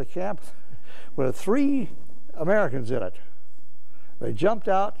came into the camp with 3 Americans in it. They jumped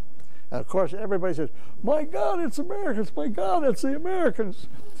out, and of course everybody says, "My God, it's Americans! My God, it's the Americans!"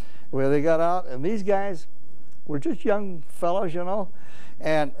 Well, they got out, and these guys were just young fellows, you know,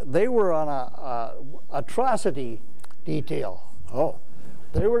 and they were on a atrocity detail. Oh.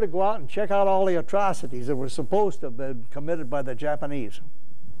 They were to go out and check out all the atrocities that were supposed to have been committed by the Japanese.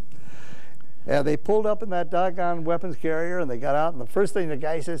 And they pulled up in that doggone weapons carrier, and they got out, and the first thing the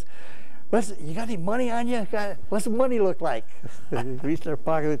guy says, "Listen, you got any money on you? What's the money look like?" They reached in their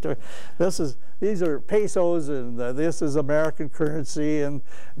pocket. These are pesos, and this is American currency, and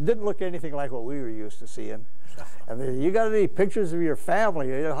it didn't look anything like what we were used to seeing. And they, "You got any pictures of your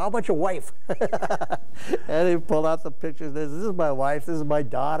family? How about your wife?" And they pulled out the pictures. This is my wife. This is my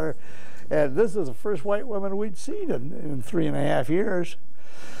daughter. And this is the first white woman we'd seen in 3.5 years.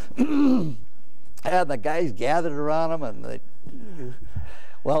 And the guys gathered around them, and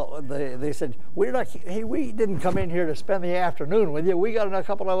they said, "Hey, we didn't come in here to spend the afternoon with you. We got a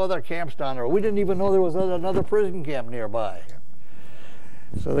couple of other camps down there. We didn't even know there was another prison camp nearby."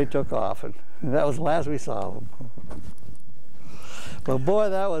 So they took off, and that was the last we saw of them. But boy,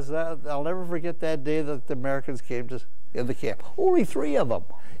 I'll never forget that day that the Americans came in the camp. Only 3 of them.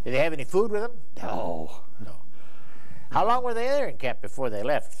 Did they have any food with them? No. How long were they there in camp before they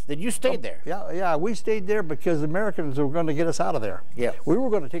left? Did you stay there? Yeah, we stayed there because the Americans were going to get us out of there. Yeah. We were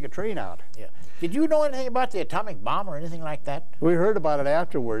going to take a train out. Yeah. Did you know anything about the atomic bomb or anything like that? We heard about it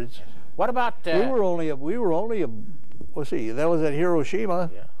afterwards. What about? We were only let's see, that was at Hiroshima.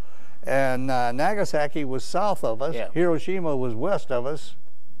 Yeah. And Nagasaki was south of us. Yeah. Hiroshima was west of us.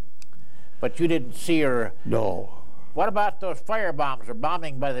 But you didn't see her. No. What about those fire bombs or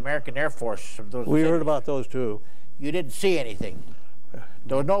bombing by the American Air Force of those We cities? heard about those too. You didn't see anything.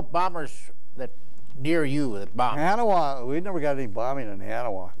 There were no bombers that near you that bombed. Hanawa, we never got any bombing in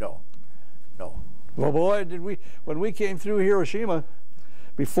Hanawa. No. Well, boy, did we, when we came through Hiroshima,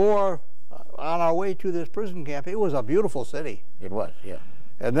 before, on our way to this prison camp, it was a beautiful city. It was, yeah.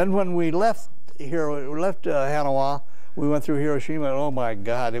 And then when we left Hanawa, we went through Hiroshima, and oh my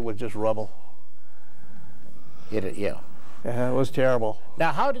God, it was just rubble. Yeah. It was terrible.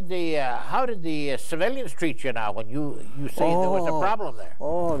 Now, how did the civilians treat you now when you say there was a problem there?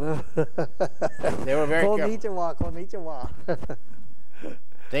 They were very careful. Konnichiwa.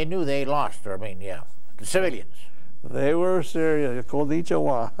 They knew they lost, or I mean, yeah, the civilians. They were serious.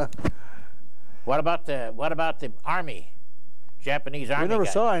 Konnichiwa. What about the army, Japanese army? We never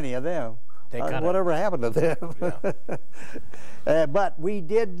guys? saw any of them. Whatever happened to them? Yeah. But we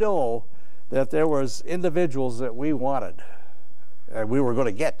did know that there was individuals that we wanted, and we were going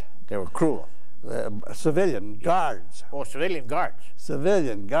to get. They were cruel. Civilian guards. Oh, civilian guards.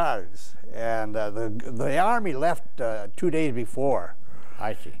 Civilian guards. And the army left 2 days before.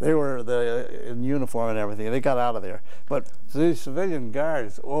 I see. They were in uniform and everything. They got out of there. But these civilian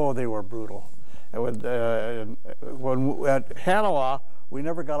guards, oh, they were brutal. And at Hanawa, we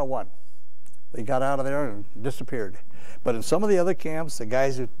never got a one. They got out of there and disappeared. But in some of the other camps, the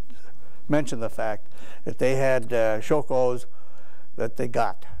guys who mentioned the fact that they had shokos that they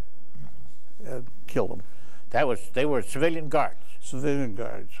got and killed them. They were civilian guards. Civilian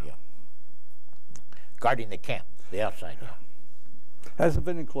guards. Yeah. Guarding the camp, the outside. Yeah. Had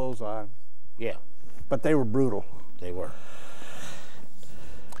civilian clothes on. Yeah. But they were brutal. They were.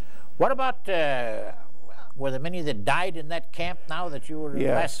 What about, were there many that died in that camp now that you were, the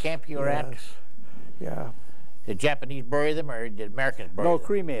last camp you were at? Yeah. Did Japanese bury them, or did Americans bury them? No,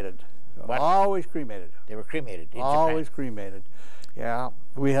 cremated. What? Always cremated. They were cremated in Always Japan. Cremated. Yeah.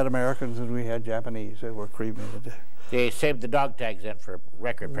 We had Americans and we had Japanese that were cremated. They saved the dog tags then for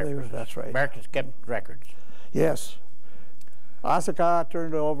record purposes. That's right. Americans kept records. Yes. Asaka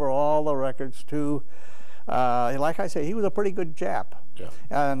turned over all the records too. Like I say, he was a pretty good chap. Yeah.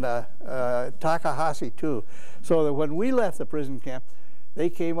 And Takahashi too. So that when we left the prison camp, they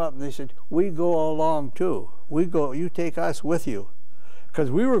came up and they said, "We go along too. We go. You take us with you,"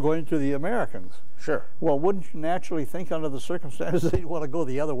 because we were going to the Americans. Sure. Well, wouldn't you naturally think under the circumstances they'd want to go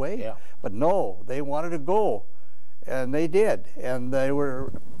the other way? Yeah. But no, they wanted to go, and they did. And they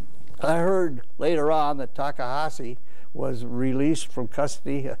were. I heard later on that Takahashi was released from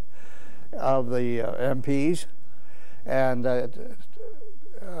custody of the MPs, and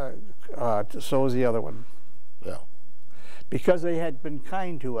so was the other one. Yeah. Because they had been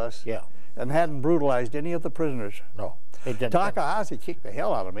kind to us. Yeah. And hadn't brutalized any of the prisoners. No. They didn't. Takahashi kicked the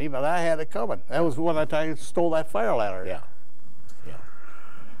hell out of me, but I had it coming. That was when I stole that fire ladder. Yeah. Yeah.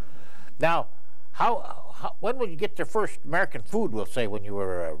 Now, when would you get your first American food, we'll say, when you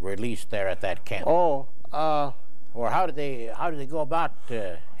were released there at that camp? Oh, or how did they go about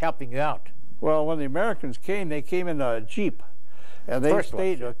helping you out? Well, when the Americans came, they came in a Jeep. And they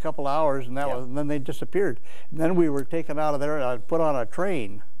stayed a couple hours, and and then they disappeared. And then we were taken out of there and put on a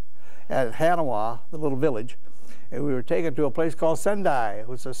train at Hanawa, the little village, and we were taken to a place called Sendai. It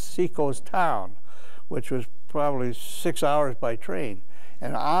was a seacoast town, which was probably 6 hours by train.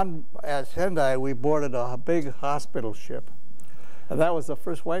 And at Sendai, we boarded a big hospital ship. And that was the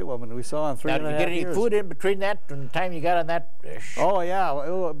first white woman we saw in 3.5 years. Now, did you get any food in between that and the time you got on that ship? Oh,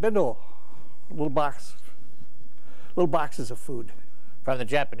 yeah, bindle, little boxes of food. From the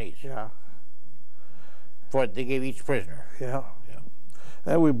Japanese? Yeah. For they gave each prisoner? Yeah.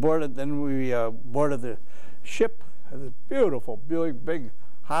 Then we boarded the ship, this beautiful, big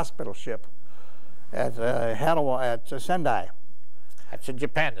hospital ship at Hanawa, at Sendai. That's in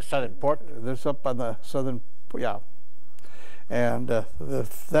Japan, the southern port? This up on the southern, yeah. And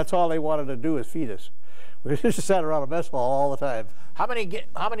that's all they wanted to do is feed us. We just sat around a mess hall all the time. How many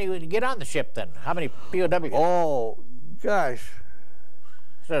would get on the ship then? How many POWs? Oh, gosh.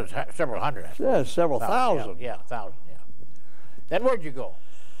 Several hundred. Yeah, several thousand. Yeah, 1,000, yeah. Then where'd you go?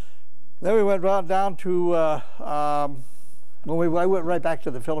 Then we went down to, I went right back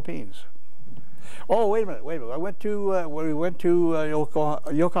to the Philippines. Oh, wait a minute. I went to, we went to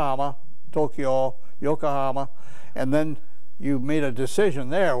Yokohama, Tokyo, Yokohama, and then you made a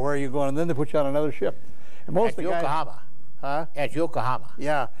decision there where you're going, and then they put you on another ship. And most of the guys, Yokohama. Huh? At Yokohama.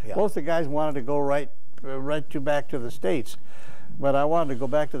 Yeah. Most of the guys wanted to go back to the States. But I wanted to go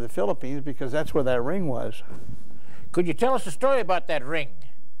back to the Philippines because that's where that ring was. Could you tell us a story about that ring,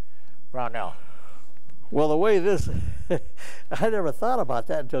 Brownell? Well, the way this, I never thought about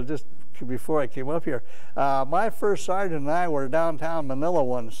that until just before I came up here. My first sergeant and I were downtown Manila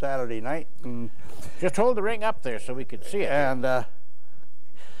one Saturday night. And just hold the ring up there so we could see it. And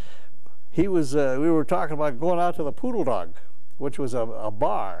we were talking about going out to the Poodle Dog, which was a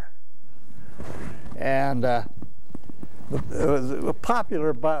bar. And it was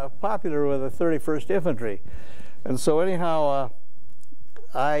popular with the 31st Infantry. And so anyhow,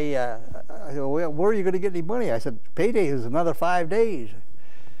 I said, well, where are you going to get any money? I said, payday is another 5 days.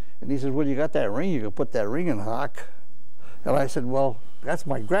 And he said, well, you got that ring, you can put that ring in hock. And I said, well, that's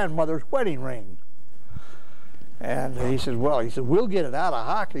my grandmother's wedding ring. And he said, well, we'll get it out of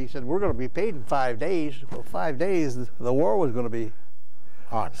hock. He said, we're going to be paid in 5 days. Well, 5 days, the war was going to be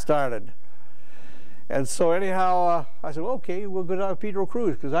started. And so anyhow, I said, okay, we'll go down to Pedro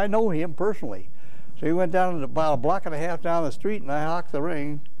Cruz, because I know him personally. So he went down about a block and a half down the street, and I hocked the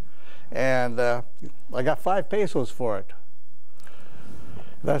ring. And I got 5 pesos for it.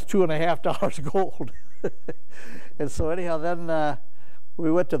 That's $2.50 gold. And so anyhow, then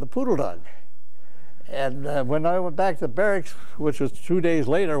we went to the Poodle Dog. And when I went back to the barracks, which was 2 days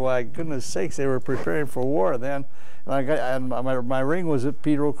later, why goodness sakes, they were preparing for war then. And my ring was at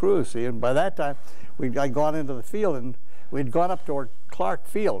Pedro Cruz. See, and by that time, I'd gone into the field, and we'd gone up toward Clark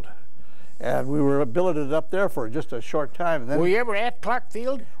Field. And we were billeted up there for just a short time. And then, were you ever at Clark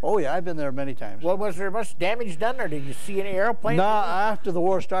Field? Oh yeah, I've been there many times. Well, was there much damage done, or did you see any airplanes? No, after the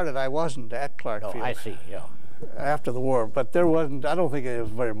war started, I wasn't at Clark Field. I see, yeah. After the war, but there wasn't, I don't think there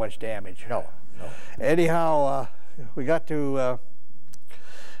was very much damage. No. Anyhow, we got to,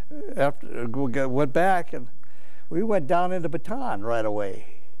 went back, and we went down into Bataan right away.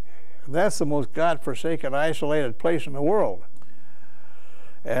 That's the most godforsaken, isolated place in the world.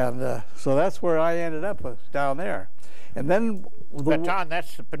 And so that's where I ended up, down there. And then Bataan,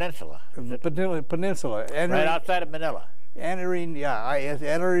 that's the peninsula. The peninsula. Right outside of Manila. Entering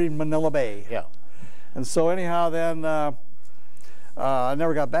Manila Bay. Yeah. And so anyhow, then I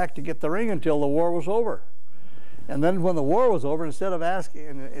never got back to get the ring until the war was over. And then when the war was over, instead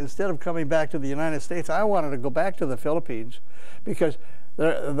of coming back to the United States, I wanted to go back to the Philippines, because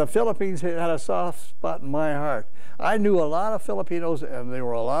the Philippines had a soft spot in my heart. I knew a lot of Filipinos, and there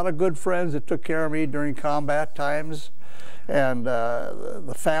were a lot of good friends that took care of me during combat times, and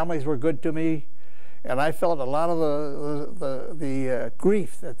the families were good to me, and I felt a lot of the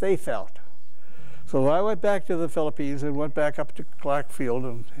grief that they felt. So I went back to the Philippines and went back up to Clark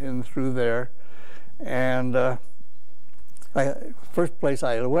Field and through there, and First place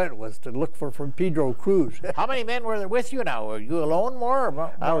I went was to look for Pedro Cruz. How many men were there with you now? Were you alone more? Or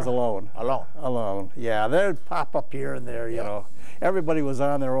more? I was alone. Alone? Alone, yeah. They'd pop up here and there, you know. Everybody was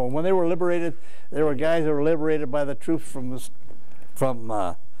on their own. When they were liberated, there were guys that were liberated by the troops from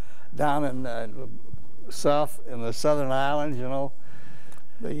down in south in the southern islands, you know,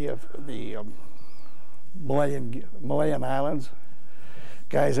 the Malayan Islands.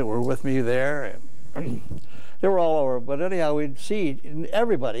 Guys that were with me there. And they were all over, but anyhow, we'd see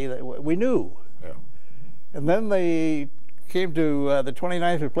everybody that we knew. Yeah. And then they came to the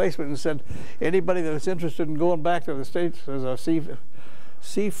 29th replacement and said, anybody that was interested in going back to the States, there's a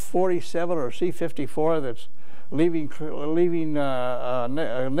C-47 or C-54 that's leaving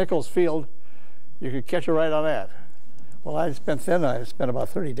Nichols Field. You could catch a ride on that. Well, I spent about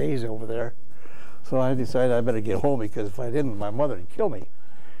 30 days over there. So I decided I better get home, because if I didn't, my mother would kill me.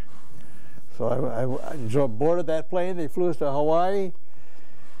 So I boarded that plane. They flew us to Hawaii,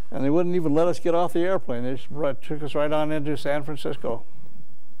 and they wouldn't even let us get off the airplane. They just took us right on into San Francisco.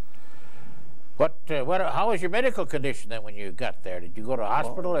 How was your medical condition then when you got there? Did you go to a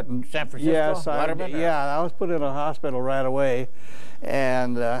hospital at San Francisco? Yes, I was put in a hospital right away,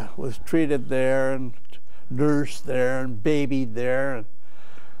 and was treated there, and nursed there, and babied there. And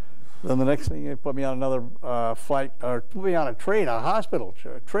then the next thing, they put me on another flight, or put me on a train, a hospital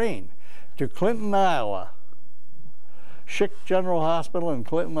train, to Clinton, Iowa. Schick General Hospital in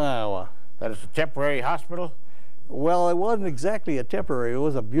Clinton, Iowa. That is a temporary hospital? Well, it wasn't exactly a temporary. It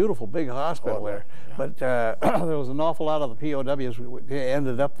was a beautiful big hospital there. Yeah. But there was an awful lot of the POWs they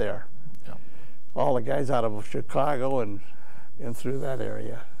ended up there. Yeah. All the guys out of Chicago and through that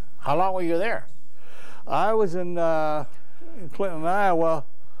area. How long were you there? I was in Clinton, Iowa,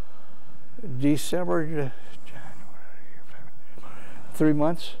 December, January, 3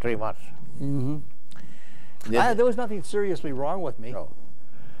 months. 3 months. Mm-hmm. There was nothing seriously wrong with me. No.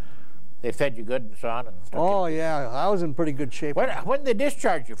 They fed you good and so on? Oh, yeah. I was in pretty good shape. When did they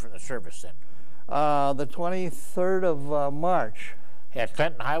discharge you from the service then? The 23rd of March. At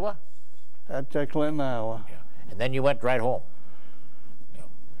Clinton, Iowa? At Clinton, Iowa. Yeah. And then you went right home. Yeah.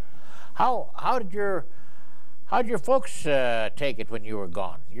 How did your folks take it when you were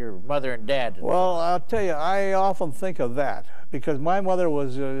gone? Your mother and dad? Well, I'll tell you, I often think of that, because my mother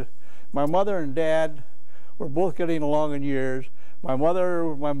and dad were both getting along in years. My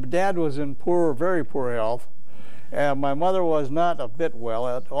dad was in very poor health, and my mother was not a bit well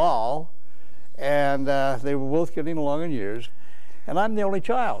at all, and they were both getting along in years, and I'm the only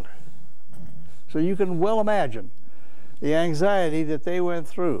child. So you can well imagine the anxiety that they went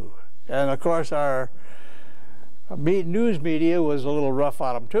through. And of course our news media was a little rough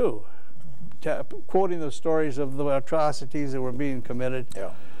on them too, quoting the stories of the atrocities that were being committed,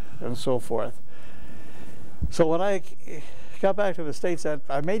 yeah, and so forth. So when I got back to the States,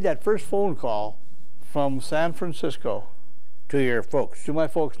 I made that first phone call from San Francisco. To your folks? To my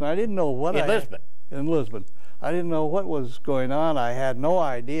folks, and I didn't know what in Lisbon? In Lisbon. I didn't know what was going on. I had no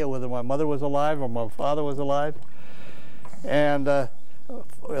idea whether my mother was alive or my father was alive. And the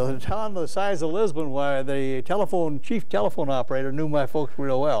town the size of Lisbon, where the chief telephone operator knew my folks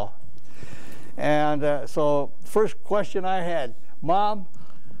real well. And so first question I had, Mom,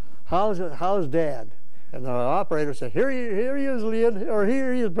 how's Dad? And the operator said, here he is, Lian, or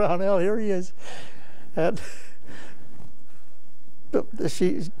here he is, Brownell, here he is. And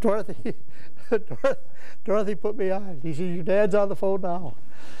Dorothy put me on. He said, your dad's on the phone now.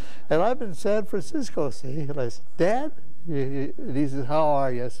 And I'm in San Francisco, see? And I said, Dad? And he says, how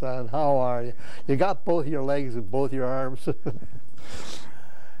are you, son? How are you? You got both your legs and both your arms.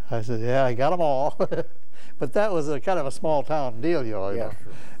 I said, yeah, I got them all. But that was kind of a small town deal, you know. Yeah,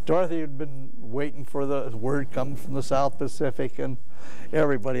 sure. Dorothy had been waiting for the word coming from the South Pacific, and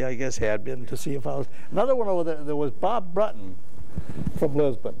everybody, I guess, had been to see if I was. Another one over there was Bob Brutton from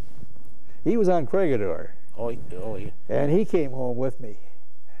Lisbon. He was on Kriegieland. Oh, yeah. And he came home with me.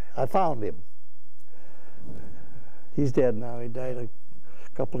 I found him. He's dead now. He died a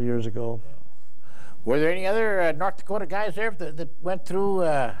couple of years ago. Were there any other North Dakota guys there that went through?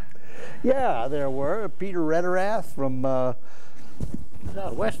 Yeah, there were. Peter Rederath from out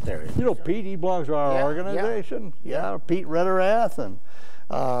west there. You know, Pete, he belongs to our organization. Yeah, Pete Rederath and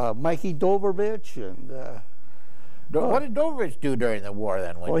Mikey Doverovich and. What did Doverovich do during the war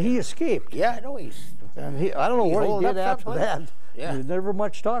then? Well, he escaped. Yeah, I know he's. And I don't know what he did after that. Yeah. There's never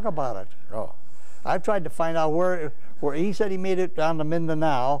much talk about it. Oh. I've tried to find out where he said he made it down to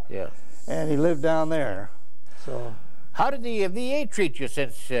Mindanao. Yeah. And he lived down there. So. How did the VA treat you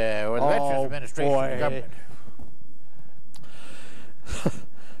since, or the Veterans Administration government?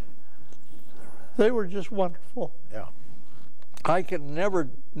 They were just wonderful. Yeah. I can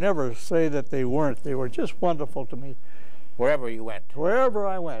never say that they weren't. They were just wonderful to me. Wherever you went. Wherever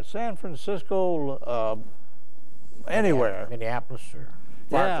I went, San Francisco, anywhere. Minneapolis or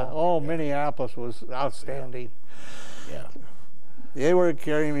Yeah, Fargo. Minneapolis was outstanding. Yeah. They were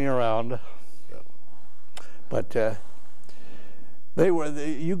carrying me around. Yeah. But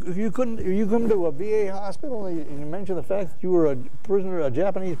you couldn't to a VA hospital and you mentioned the fact that you were a prisoner, a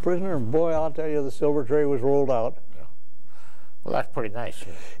Japanese prisoner, and boy, I'll tell you, the silver tray was rolled out. Yeah. Well, that's pretty nice.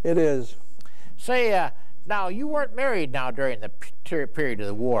 It is. Say, now you weren't married now during the period of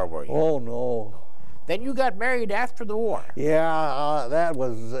the war, were you? Oh no. Then you got married after the war. Yeah, that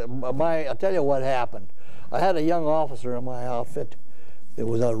was I'll tell you what happened. I had a young officer in my outfit. It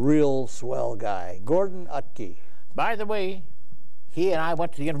was a real swell guy, Gordon Utke. By the way, he and I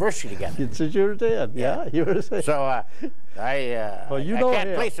went to the university together. You did, yeah. You were saying. So I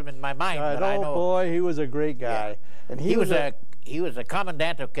can't place him in my mind, but I know. Boy, he was a great guy, yeah. and he was a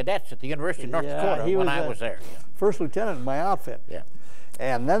commandant of cadets at the University of North Dakota when I was there. Yeah. First lieutenant in my outfit. Yeah.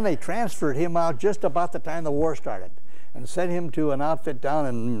 And then they transferred him out just about the time the war started, and sent him to an outfit down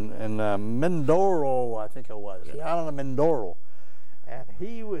in Mindoro, I think it was. Yeah. Out on the Mindoro, and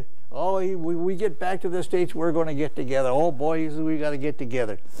he was. We get back to the States, we're going to get together. Oh, boy, we got to get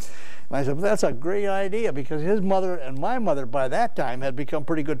together. And I said, well, that's a great idea, because his mother and my mother by that time had become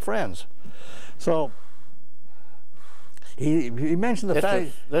pretty good friends. So he mentioned the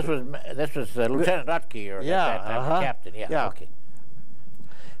fact. This was Lieutenant Utke, or yeah, at that time, Captain. Yeah, yeah. Okay.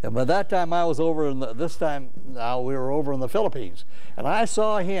 And by that time I was over in this time now we were over in the Philippines. And I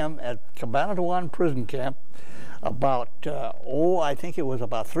saw him at Cabanatuan prison camp about, I think it was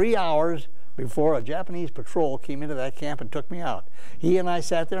about 3 hours before a Japanese patrol came into that camp and took me out. He and I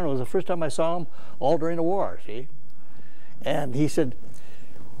sat there, and it was the first time I saw him all during the war, see? And he said,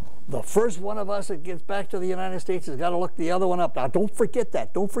 the first one of us that gets back to the United States has got to look the other one up. Now, don't forget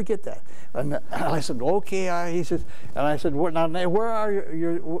that. Don't forget that. And I said, okay. He says, and I said,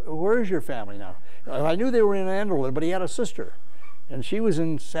 where is your family now? And I knew they were in Enderlin, but he had a sister, and she was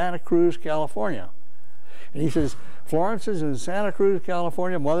in Santa Cruz, California. And he says, Florence is in Santa Cruz,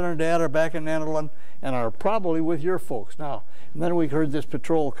 California. Mother and Dad are back in Enderlin and are probably with your folks now. And then we heard this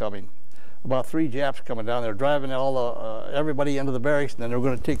patrol coming. About 3 Japs coming down there, driving everybody into the barracks, and then they were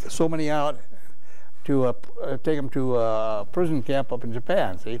going to take so many out to take them to a prison camp up in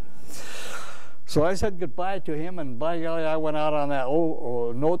Japan, see? So I said goodbye to him, and by golly, I went out on that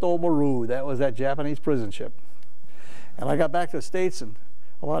Noto Maru. That was that Japanese prison ship. And I got back to the States, and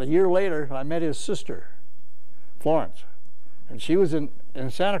about a year later, I met his sister, Florence. And she was in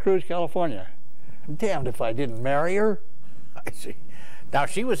Santa Cruz, California. I'm damned if I didn't marry her. I see. Now,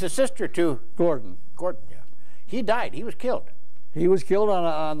 she was a sister to Gordon. Gordon, yeah. He died. He was killed. He was killed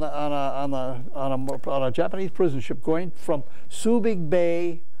on a Japanese prison ship going from Subic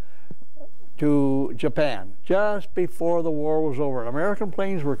Bay to Japan just before the war was over. American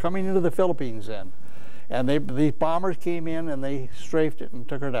planes were coming into the Philippines then, and these bombers came in and they strafed it and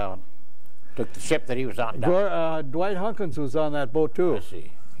took her down. Took the ship that he was on down. Dwight Hunkins was on that boat too. I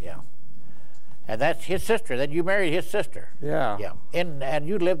see. Yeah. And that's his sister. Then you married his sister. Yeah. Yeah. And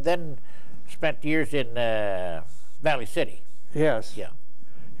you lived then, spent years in Valley City. Yes. Yeah.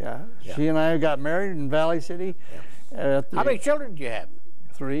 Yeah. Yeah. She and I got married in Valley City. Yeah. How many children do you have?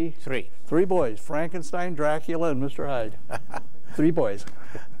 3. 3. 3 boys: Frankenstein, Dracula, and Mr. Hyde. 3 boys.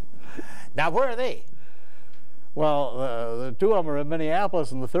 Now, where are they? Well, the 2 of them are in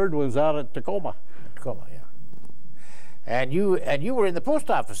Minneapolis, and the 3rd one's out at Tacoma. Tacoma, yeah. And you were in the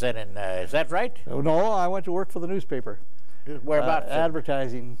post office then, is that right? No, I went to work for the newspaper. Whereabouts?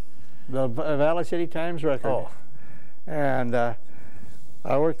 Advertising, the Valley City Times Record. Oh. And I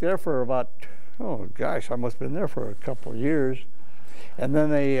worked there for about, oh gosh, I must have been there for a couple of years. And then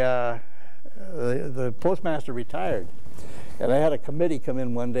the postmaster retired. And I had a committee come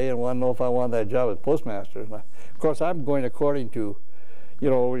in one day and wanted to know if I wanted that job as postmaster. And of course, I'm going according to, you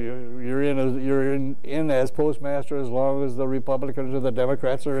know, you're in as postmaster as long as the Republicans or the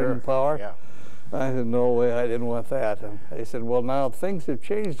Democrats are in power. Yeah. I said, no way, I didn't want that. And they said, well, now things have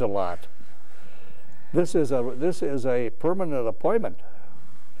changed a lot. This is a permanent appointment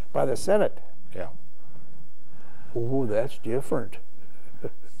by the Senate. Yeah. Oh, that's different.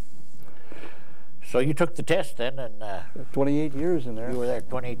 So you took the test then, and 28 years in there. You were there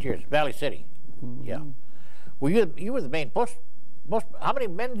 28 years, Valley City. Mm-hmm. Yeah. Well, you were the main how many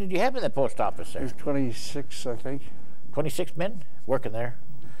men did you have in the post office there? There's 26, I think. 26 men working there.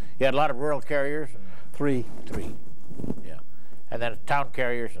 You had a lot of rural carriers. And 3. 3. Yeah. And then town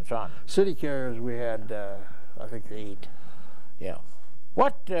carriers and so on. City carriers we had, I think 8. Yeah.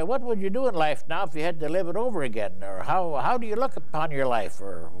 What would you do in life now if you had to live it over again? Or how do you look upon your life?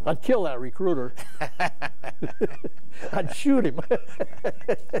 Or I'd kill that recruiter. I'd shoot him.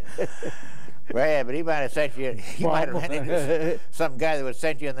 Well, yeah, but he might have sent you. He might have ran into some guy that would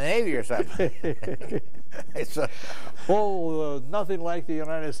send you in the Navy or something. So, nothing like the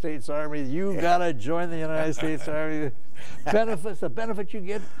United States Army. You gotta join the United States Army. Benefits, the benefits you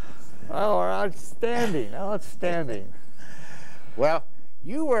get, are outstanding, outstanding. Well,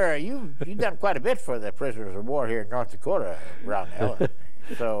 you've done quite a bit for the prisoners of war here in North Dakota, Brownell.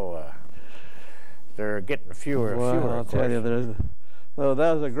 So they're getting fewer and fewer. I'll tell you, that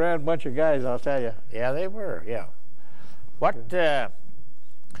was a grand bunch of guys, I'll tell you. Yeah, they were. Yeah. What do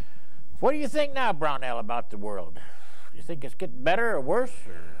you think now, Brownell, about the world? Do you think it's getting better or worse,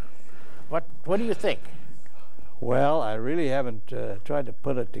 or what do you think? Well, I really haven't tried to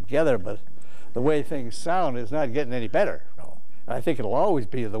put it together, but the way things sound is not getting any better. No. I think it'll always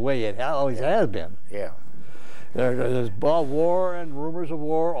be the way it always has been. Yeah. There's war and rumors of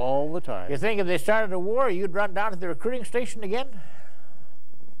war all the time. You think if they started a war, you'd run down to the recruiting station again?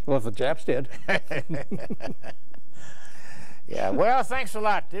 Well, if the Japs did. Yeah, well, thanks a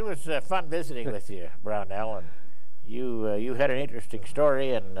lot. It was fun visiting with you, Brownell, and you had an interesting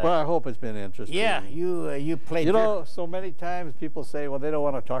story. And well, I hope it's been interesting. Yeah, you played. You know, so many times people say, well, they don't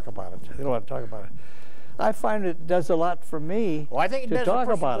want to talk about it. They don't want to talk about it. I find it does a lot for me. Well, I think it to does talk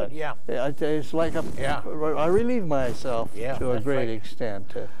about it. Yeah, it's like I relieve myself to a great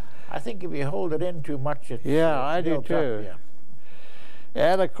extent. I think if you hold it in too much, it's I do too. Yeah.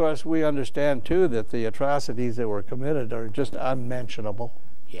 And of course, we understand too that the atrocities that were committed are just unmentionable.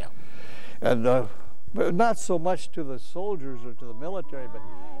 Yeah. And but not so much to the soldiers or to the military, but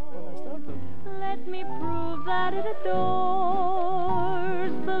when I start to... Let me prove that it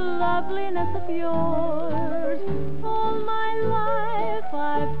adores the loveliness of yours. All my life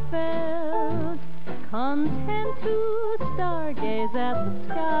I've felt content to stargaze at the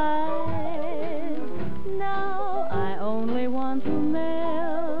skies. Now I only want to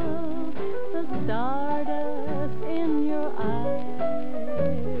melt the stardust in your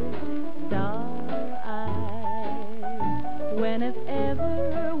eyes, star eyes. When, if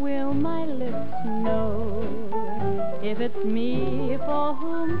ever, will my lips know if it's me for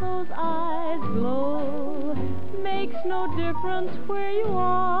whom those eyes glow? Makes no difference where you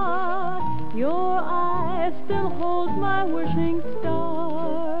are, your eyes still hold my wishing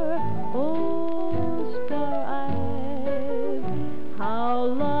star. Oh, star eyes, how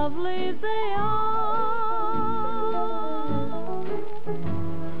lovely they are.